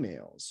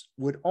females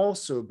would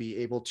also be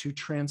able to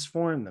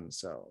transform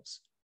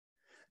themselves.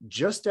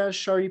 Just as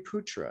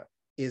Shariputra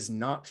is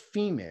not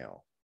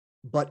female,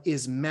 but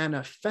is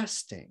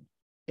manifesting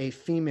a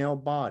female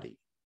body,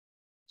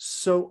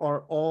 so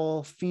are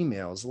all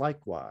females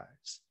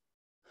likewise.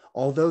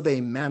 Although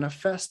they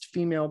manifest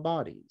female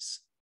bodies,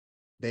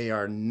 they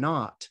are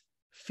not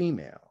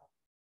female.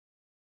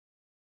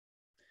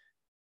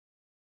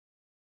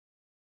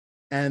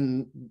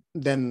 And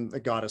then the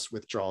goddess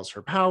withdraws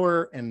her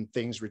power and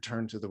things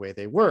return to the way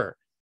they were,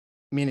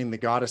 meaning the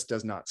goddess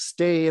does not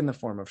stay in the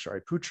form of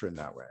Shariputra in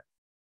that way.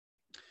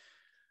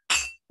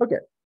 Okay,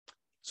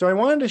 So I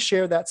wanted to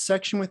share that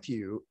section with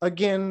you.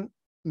 Again,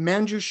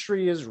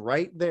 Mañjuśrī is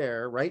right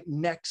there, right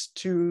next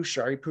to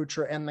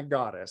Shariputra and the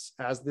goddess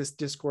as this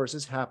discourse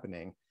is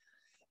happening.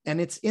 And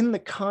it's in the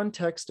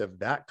context of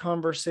that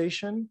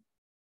conversation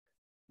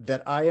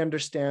that I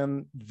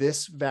understand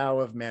this vow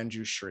of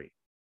Mañjuśrī.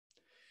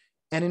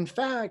 And in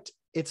fact,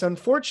 it's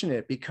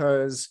unfortunate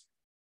because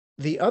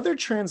the other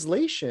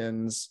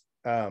translations,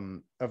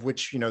 of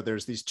which,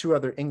 there's these two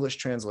other English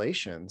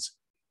translations,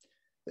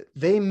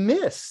 they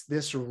miss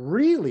this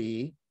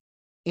really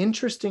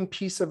interesting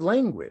piece of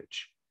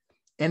language.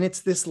 And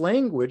it's this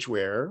language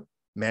where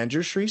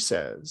Mañjuśrī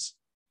says,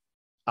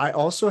 I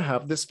also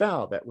have this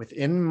vow that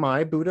within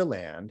my Buddha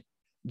land,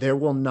 there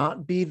will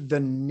not be the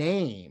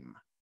name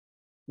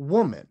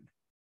woman,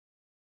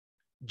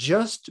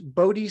 just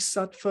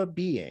bodhisattva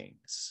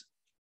beings.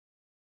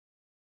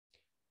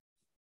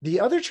 The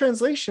other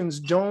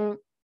translations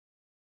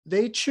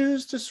they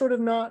choose to sort of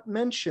not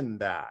mention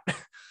that.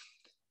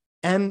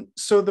 And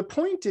so the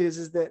point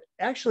is that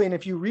actually, and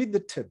if you read the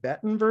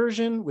Tibetan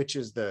version, which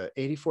is the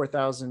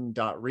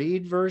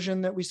 84,000.read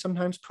version that we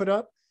sometimes put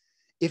up,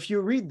 if you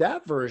read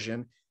that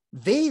version,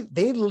 they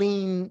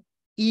lean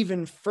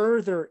even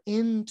further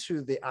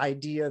into the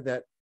idea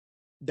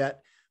that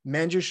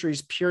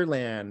Mañjuśrī's Pure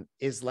Land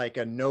is like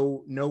a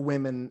no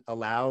women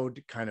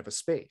allowed kind of a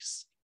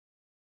space.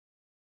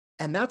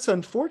 And that's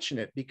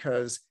unfortunate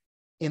because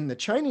in the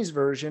Chinese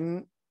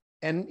version,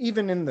 and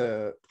even in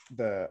the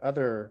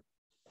other,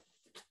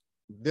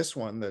 this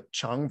one, the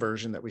Chang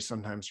version that we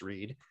sometimes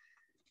read,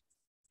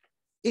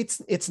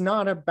 it's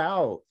not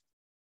about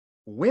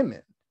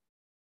women.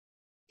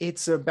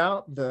 It's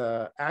about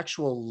the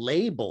actual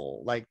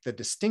label, like the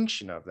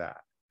distinction of that.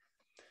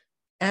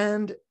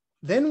 And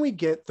then we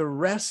get the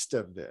rest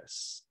of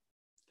this.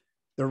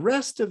 The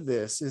rest of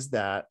this is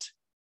that,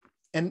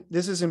 and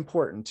this is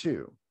important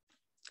too.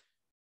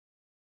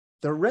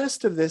 The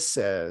rest of this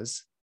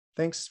says,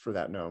 thanks for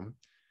that, Noam.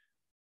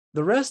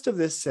 The rest of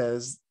this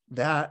says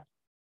that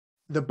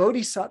the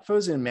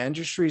bodhisattvas in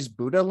Mañjuśrī's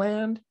Buddha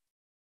land,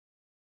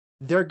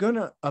 they're going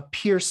to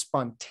appear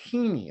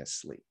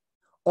spontaneously,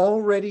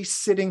 already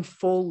sitting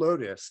full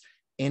lotus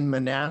in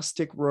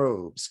monastic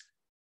robes,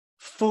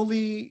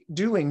 fully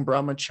doing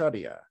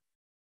Brahmacarya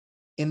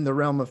in the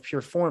realm of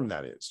pure form,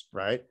 that is,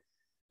 right?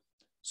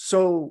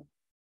 So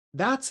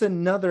that's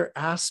another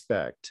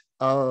aspect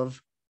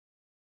of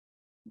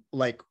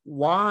like,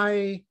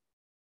 why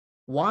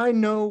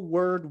no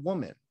word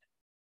woman?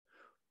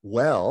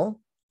 Well,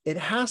 it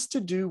has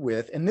to do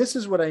with, and this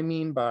is what I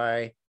mean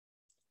by,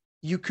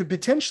 you could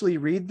potentially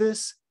read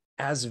this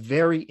as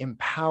very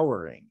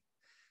empowering,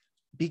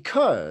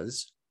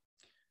 because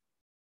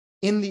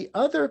in the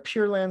other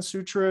Pure Land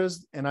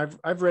Sutras, and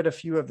I've read a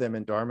few of them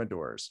in Dharma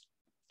Doors,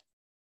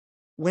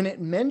 when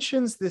it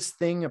mentions this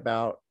thing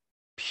about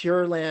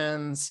Pure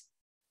Lands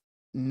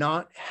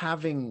not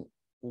having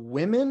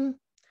women,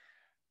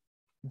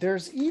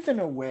 there's even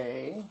a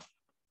way,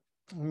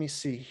 let me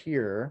see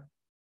here.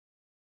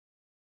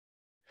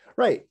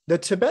 Right, the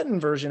Tibetan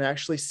version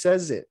actually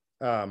says it.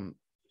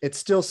 It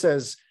still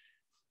says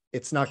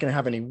it's not going to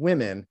have any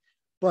women,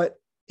 but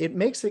it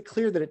makes it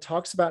clear that it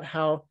talks about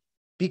how,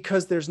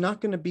 because there's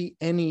not going to be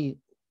any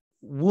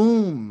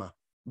womb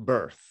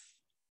birth.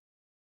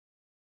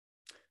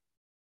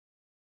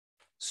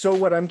 So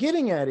what I'm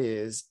getting at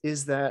is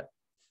that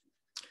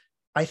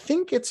I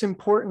think it's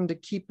important to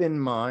keep in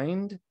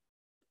mind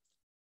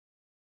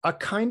a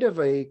kind of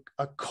a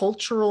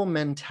cultural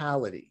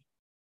mentality,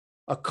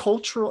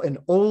 an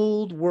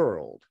old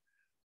world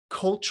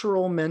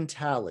cultural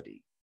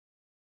mentality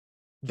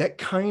that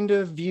kind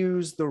of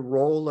views the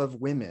role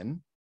of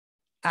women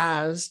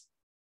as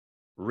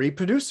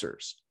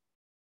reproducers.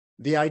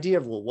 The idea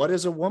of, well, what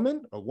is a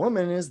woman? A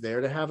woman is there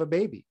to have a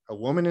baby. A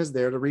woman is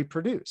there to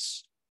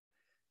reproduce.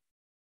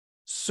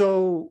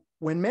 So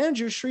when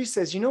Mañjuśrī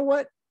says, you know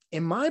what,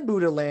 in my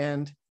Buddha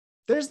land,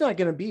 there's not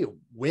going to be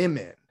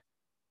women,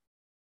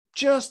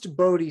 just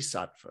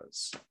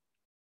bodhisattvas.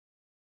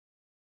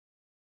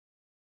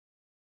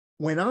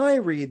 When I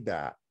read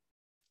that,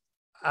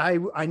 I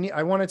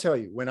want to tell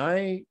you, when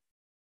I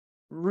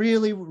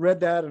really read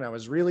that and I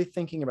was really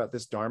thinking about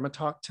this Dharma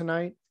talk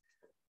tonight,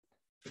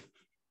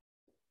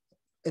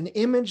 an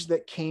image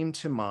that came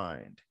to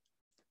mind,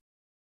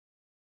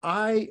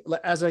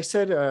 as I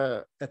said,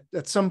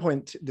 at some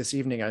point this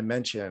evening, I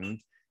mentioned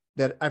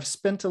that I've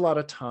spent a lot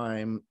of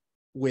time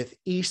with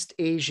East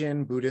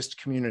Asian Buddhist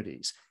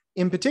communities.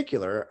 In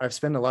particular, I've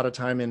spent a lot of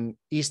time in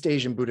East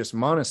Asian Buddhist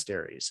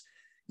monasteries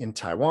in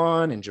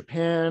Taiwan, in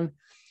Japan,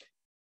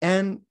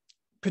 and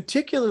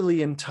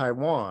particularly in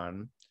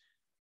Taiwan,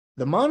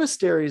 the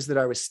monasteries that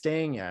I was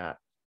staying at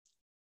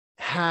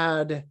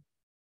had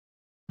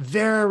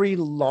very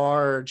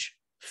large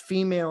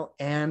female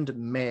and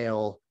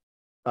male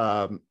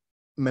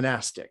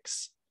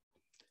monastics.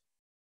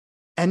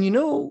 And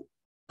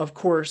of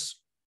course,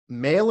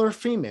 male or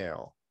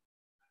female,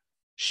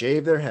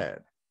 shave their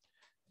head.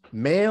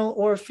 Male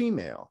or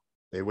female,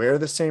 they wear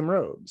the same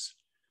robes.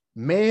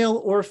 Male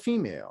or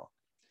female.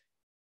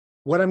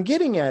 What I'm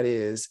getting at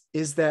is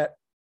that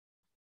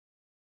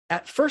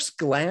at first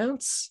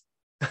glance,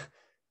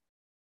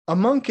 a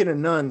monk and a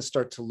nun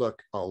start to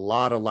look a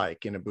lot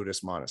alike in a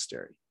Buddhist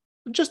monastery.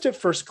 Just at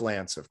first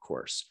glance, of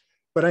course.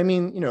 But I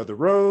mean, the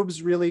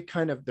robes really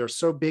they're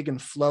so big and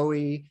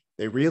flowy.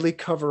 They really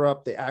cover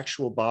up the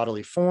actual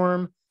bodily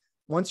form.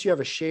 Once you have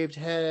a shaved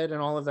head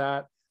and all of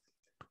that.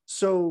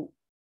 So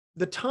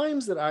the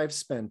times that I've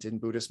spent in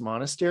Buddhist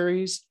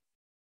monasteries,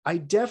 I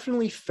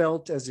definitely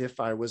felt as if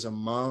I was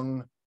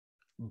among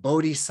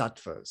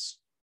bodhisattvas.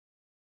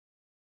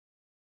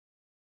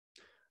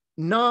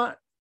 Not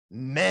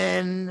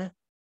men,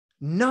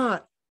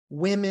 not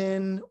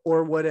women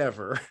or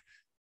whatever,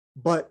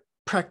 but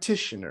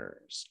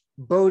practitioners,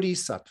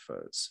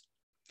 bodhisattvas.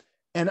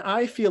 And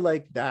I feel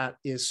like that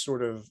is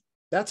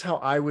that's how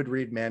I would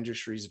read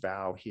Mañjuśrī's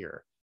vow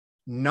here.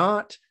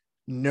 Not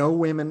no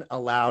women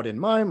allowed in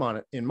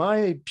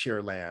my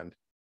Pure Land,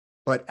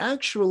 but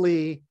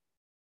actually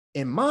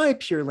in my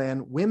Pure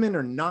Land, women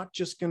are not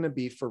just going to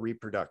be for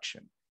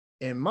reproduction.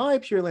 In my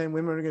Pure Land,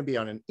 women are going to be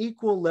on an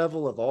equal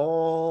level of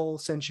all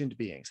sentient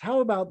beings. How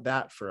about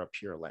that for a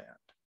Pure Land?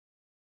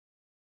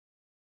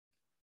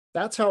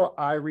 That's how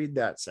I read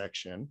that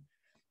section.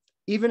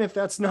 Even if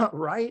that's not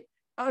right,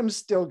 I'm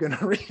still going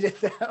to read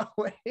it that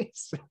way.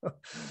 So, all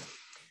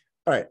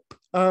right.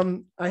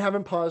 I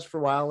haven't paused for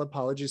a while.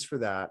 Apologies for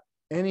that.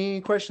 Any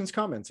questions,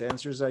 comments,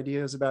 answers,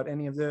 ideas about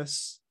any of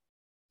this?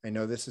 I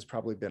know this has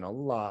probably been a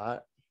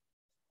lot.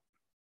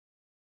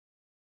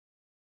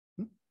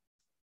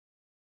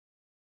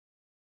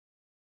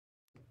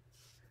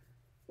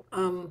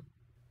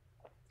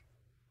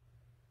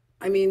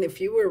 I mean,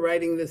 if you were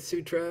writing this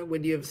sutra,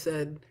 would you have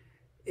said,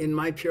 in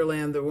my Pure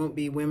Land, there won't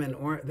be women,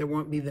 or there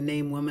won't be the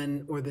name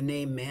woman or the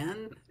name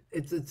man?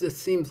 It just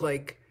seems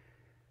like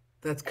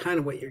that's kind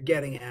of what you're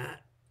getting at.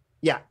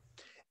 Yeah.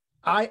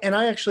 I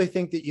actually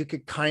think that you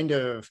could kind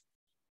of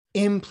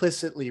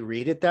implicitly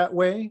read it that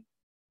way.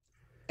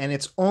 And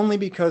it's only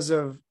because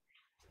of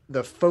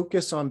the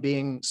focus on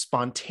being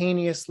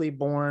spontaneously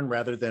born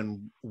rather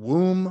than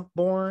womb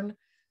born,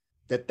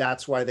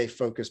 that's why they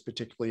focus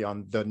particularly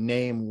on the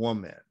name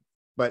woman.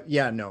 But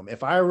yeah, no,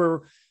 if I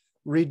were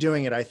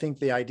redoing it, I think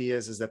the idea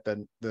is that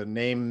the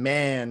name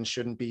man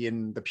shouldn't be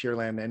in the Pure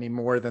Land any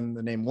more than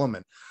the name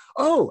woman.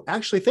 Oh,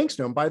 actually, thanks,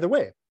 Noam. By the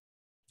way,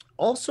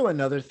 also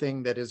another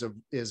thing that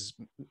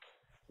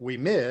we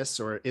miss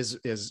or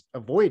is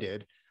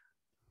avoided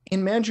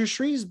in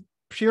Mañjuśrī's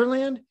Pure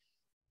Land,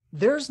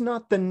 there's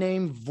not the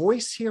name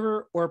voice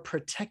hearer or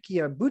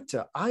pratyekya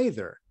Buddha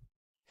either.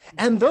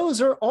 And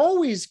those are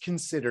always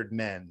considered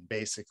men,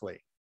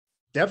 basically.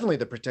 Definitely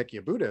the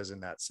pratyekya Buddhas in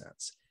that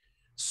sense.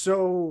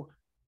 So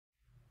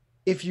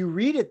if you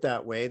read it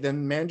that way,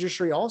 then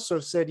Mañjuśrī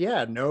also said,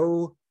 yeah,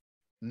 no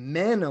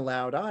men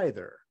allowed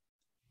either.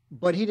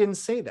 But he didn't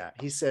say that.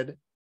 He said,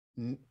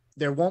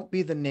 there won't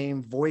be the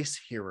name voice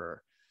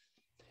hearer.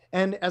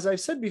 And as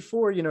I've said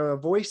before, a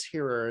voice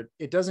hearer,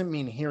 it doesn't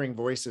mean hearing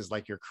voices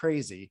like you're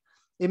crazy.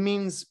 It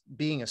means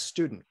being a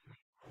student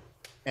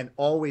and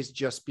always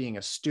just being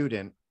a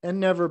student and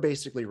never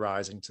basically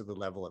rising to the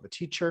level of a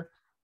teacher,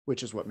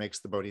 which is what makes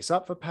the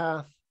Bodhisattva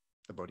path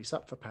the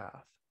Bodhisattva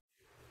path.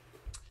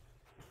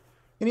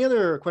 Any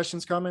other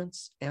questions,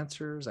 comments,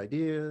 answers,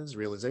 ideas,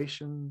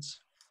 realizations?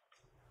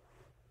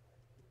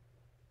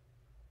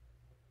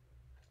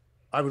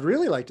 I would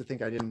really like to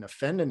think I didn't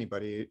offend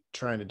anybody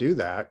trying to do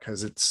that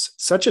because it's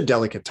such a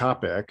delicate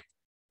topic.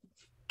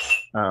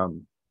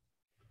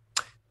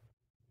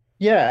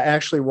 Yeah,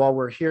 actually, while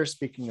we're here,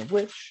 speaking of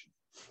which,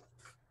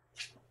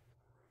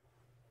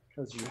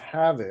 because you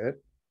have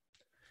it,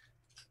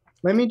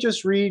 let me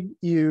just read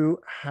you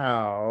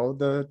how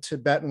the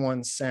Tibetan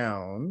one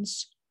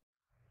sounds.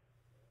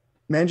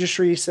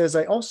 Mañjuśrī says,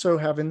 I also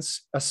have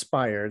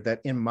aspired that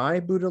in my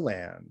Buddha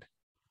land,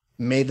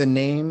 may the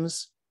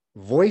names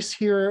voice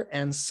hearer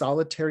and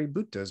solitary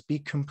Buddhas be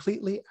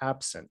completely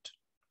absent.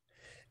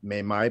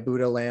 May my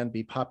Buddha land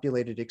be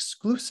populated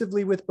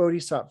exclusively with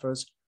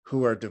bodhisattvas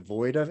who are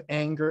devoid of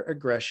anger,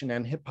 aggression,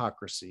 and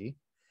hypocrisy,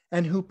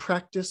 and who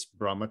practice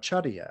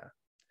Brahmacarya.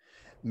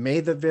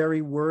 May the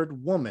very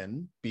word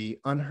woman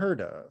be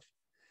unheard of.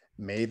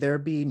 May there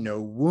be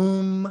no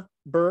womb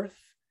birth,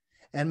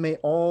 and may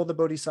all the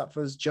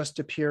bodhisattvas just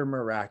appear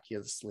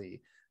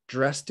miraculously,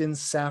 dressed in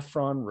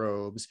saffron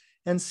robes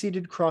and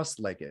seated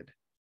cross-legged.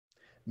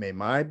 May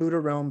my Buddha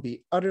realm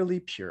be utterly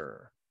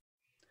pure,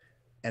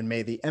 and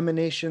may the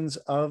emanations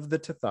of the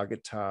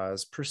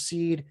Tathagatas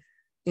proceed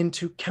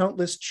into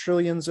countless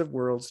trillions of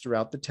worlds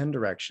throughout the 10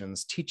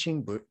 directions,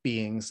 teaching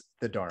beings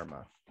the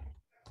Dharma.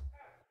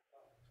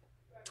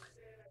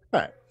 All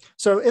right,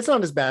 so it's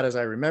not as bad as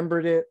I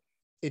remembered it.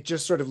 It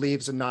just sort of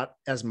leaves not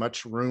as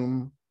much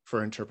room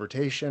for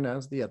interpretation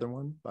as the other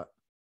one, but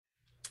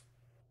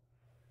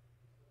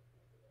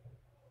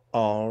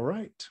all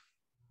right.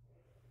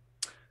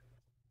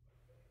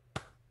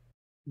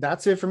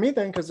 That's it for me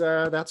then, because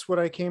that's what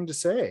I came to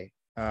say.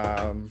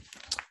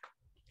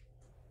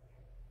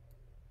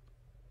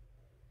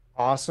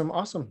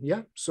 Awesome.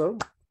 Yeah, so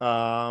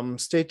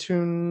stay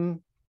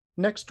tuned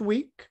next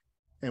week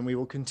and we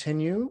will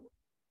continue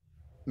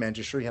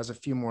Mañjuśrī has a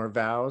few more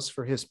vows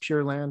for his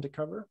Pure Land to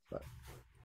cover, but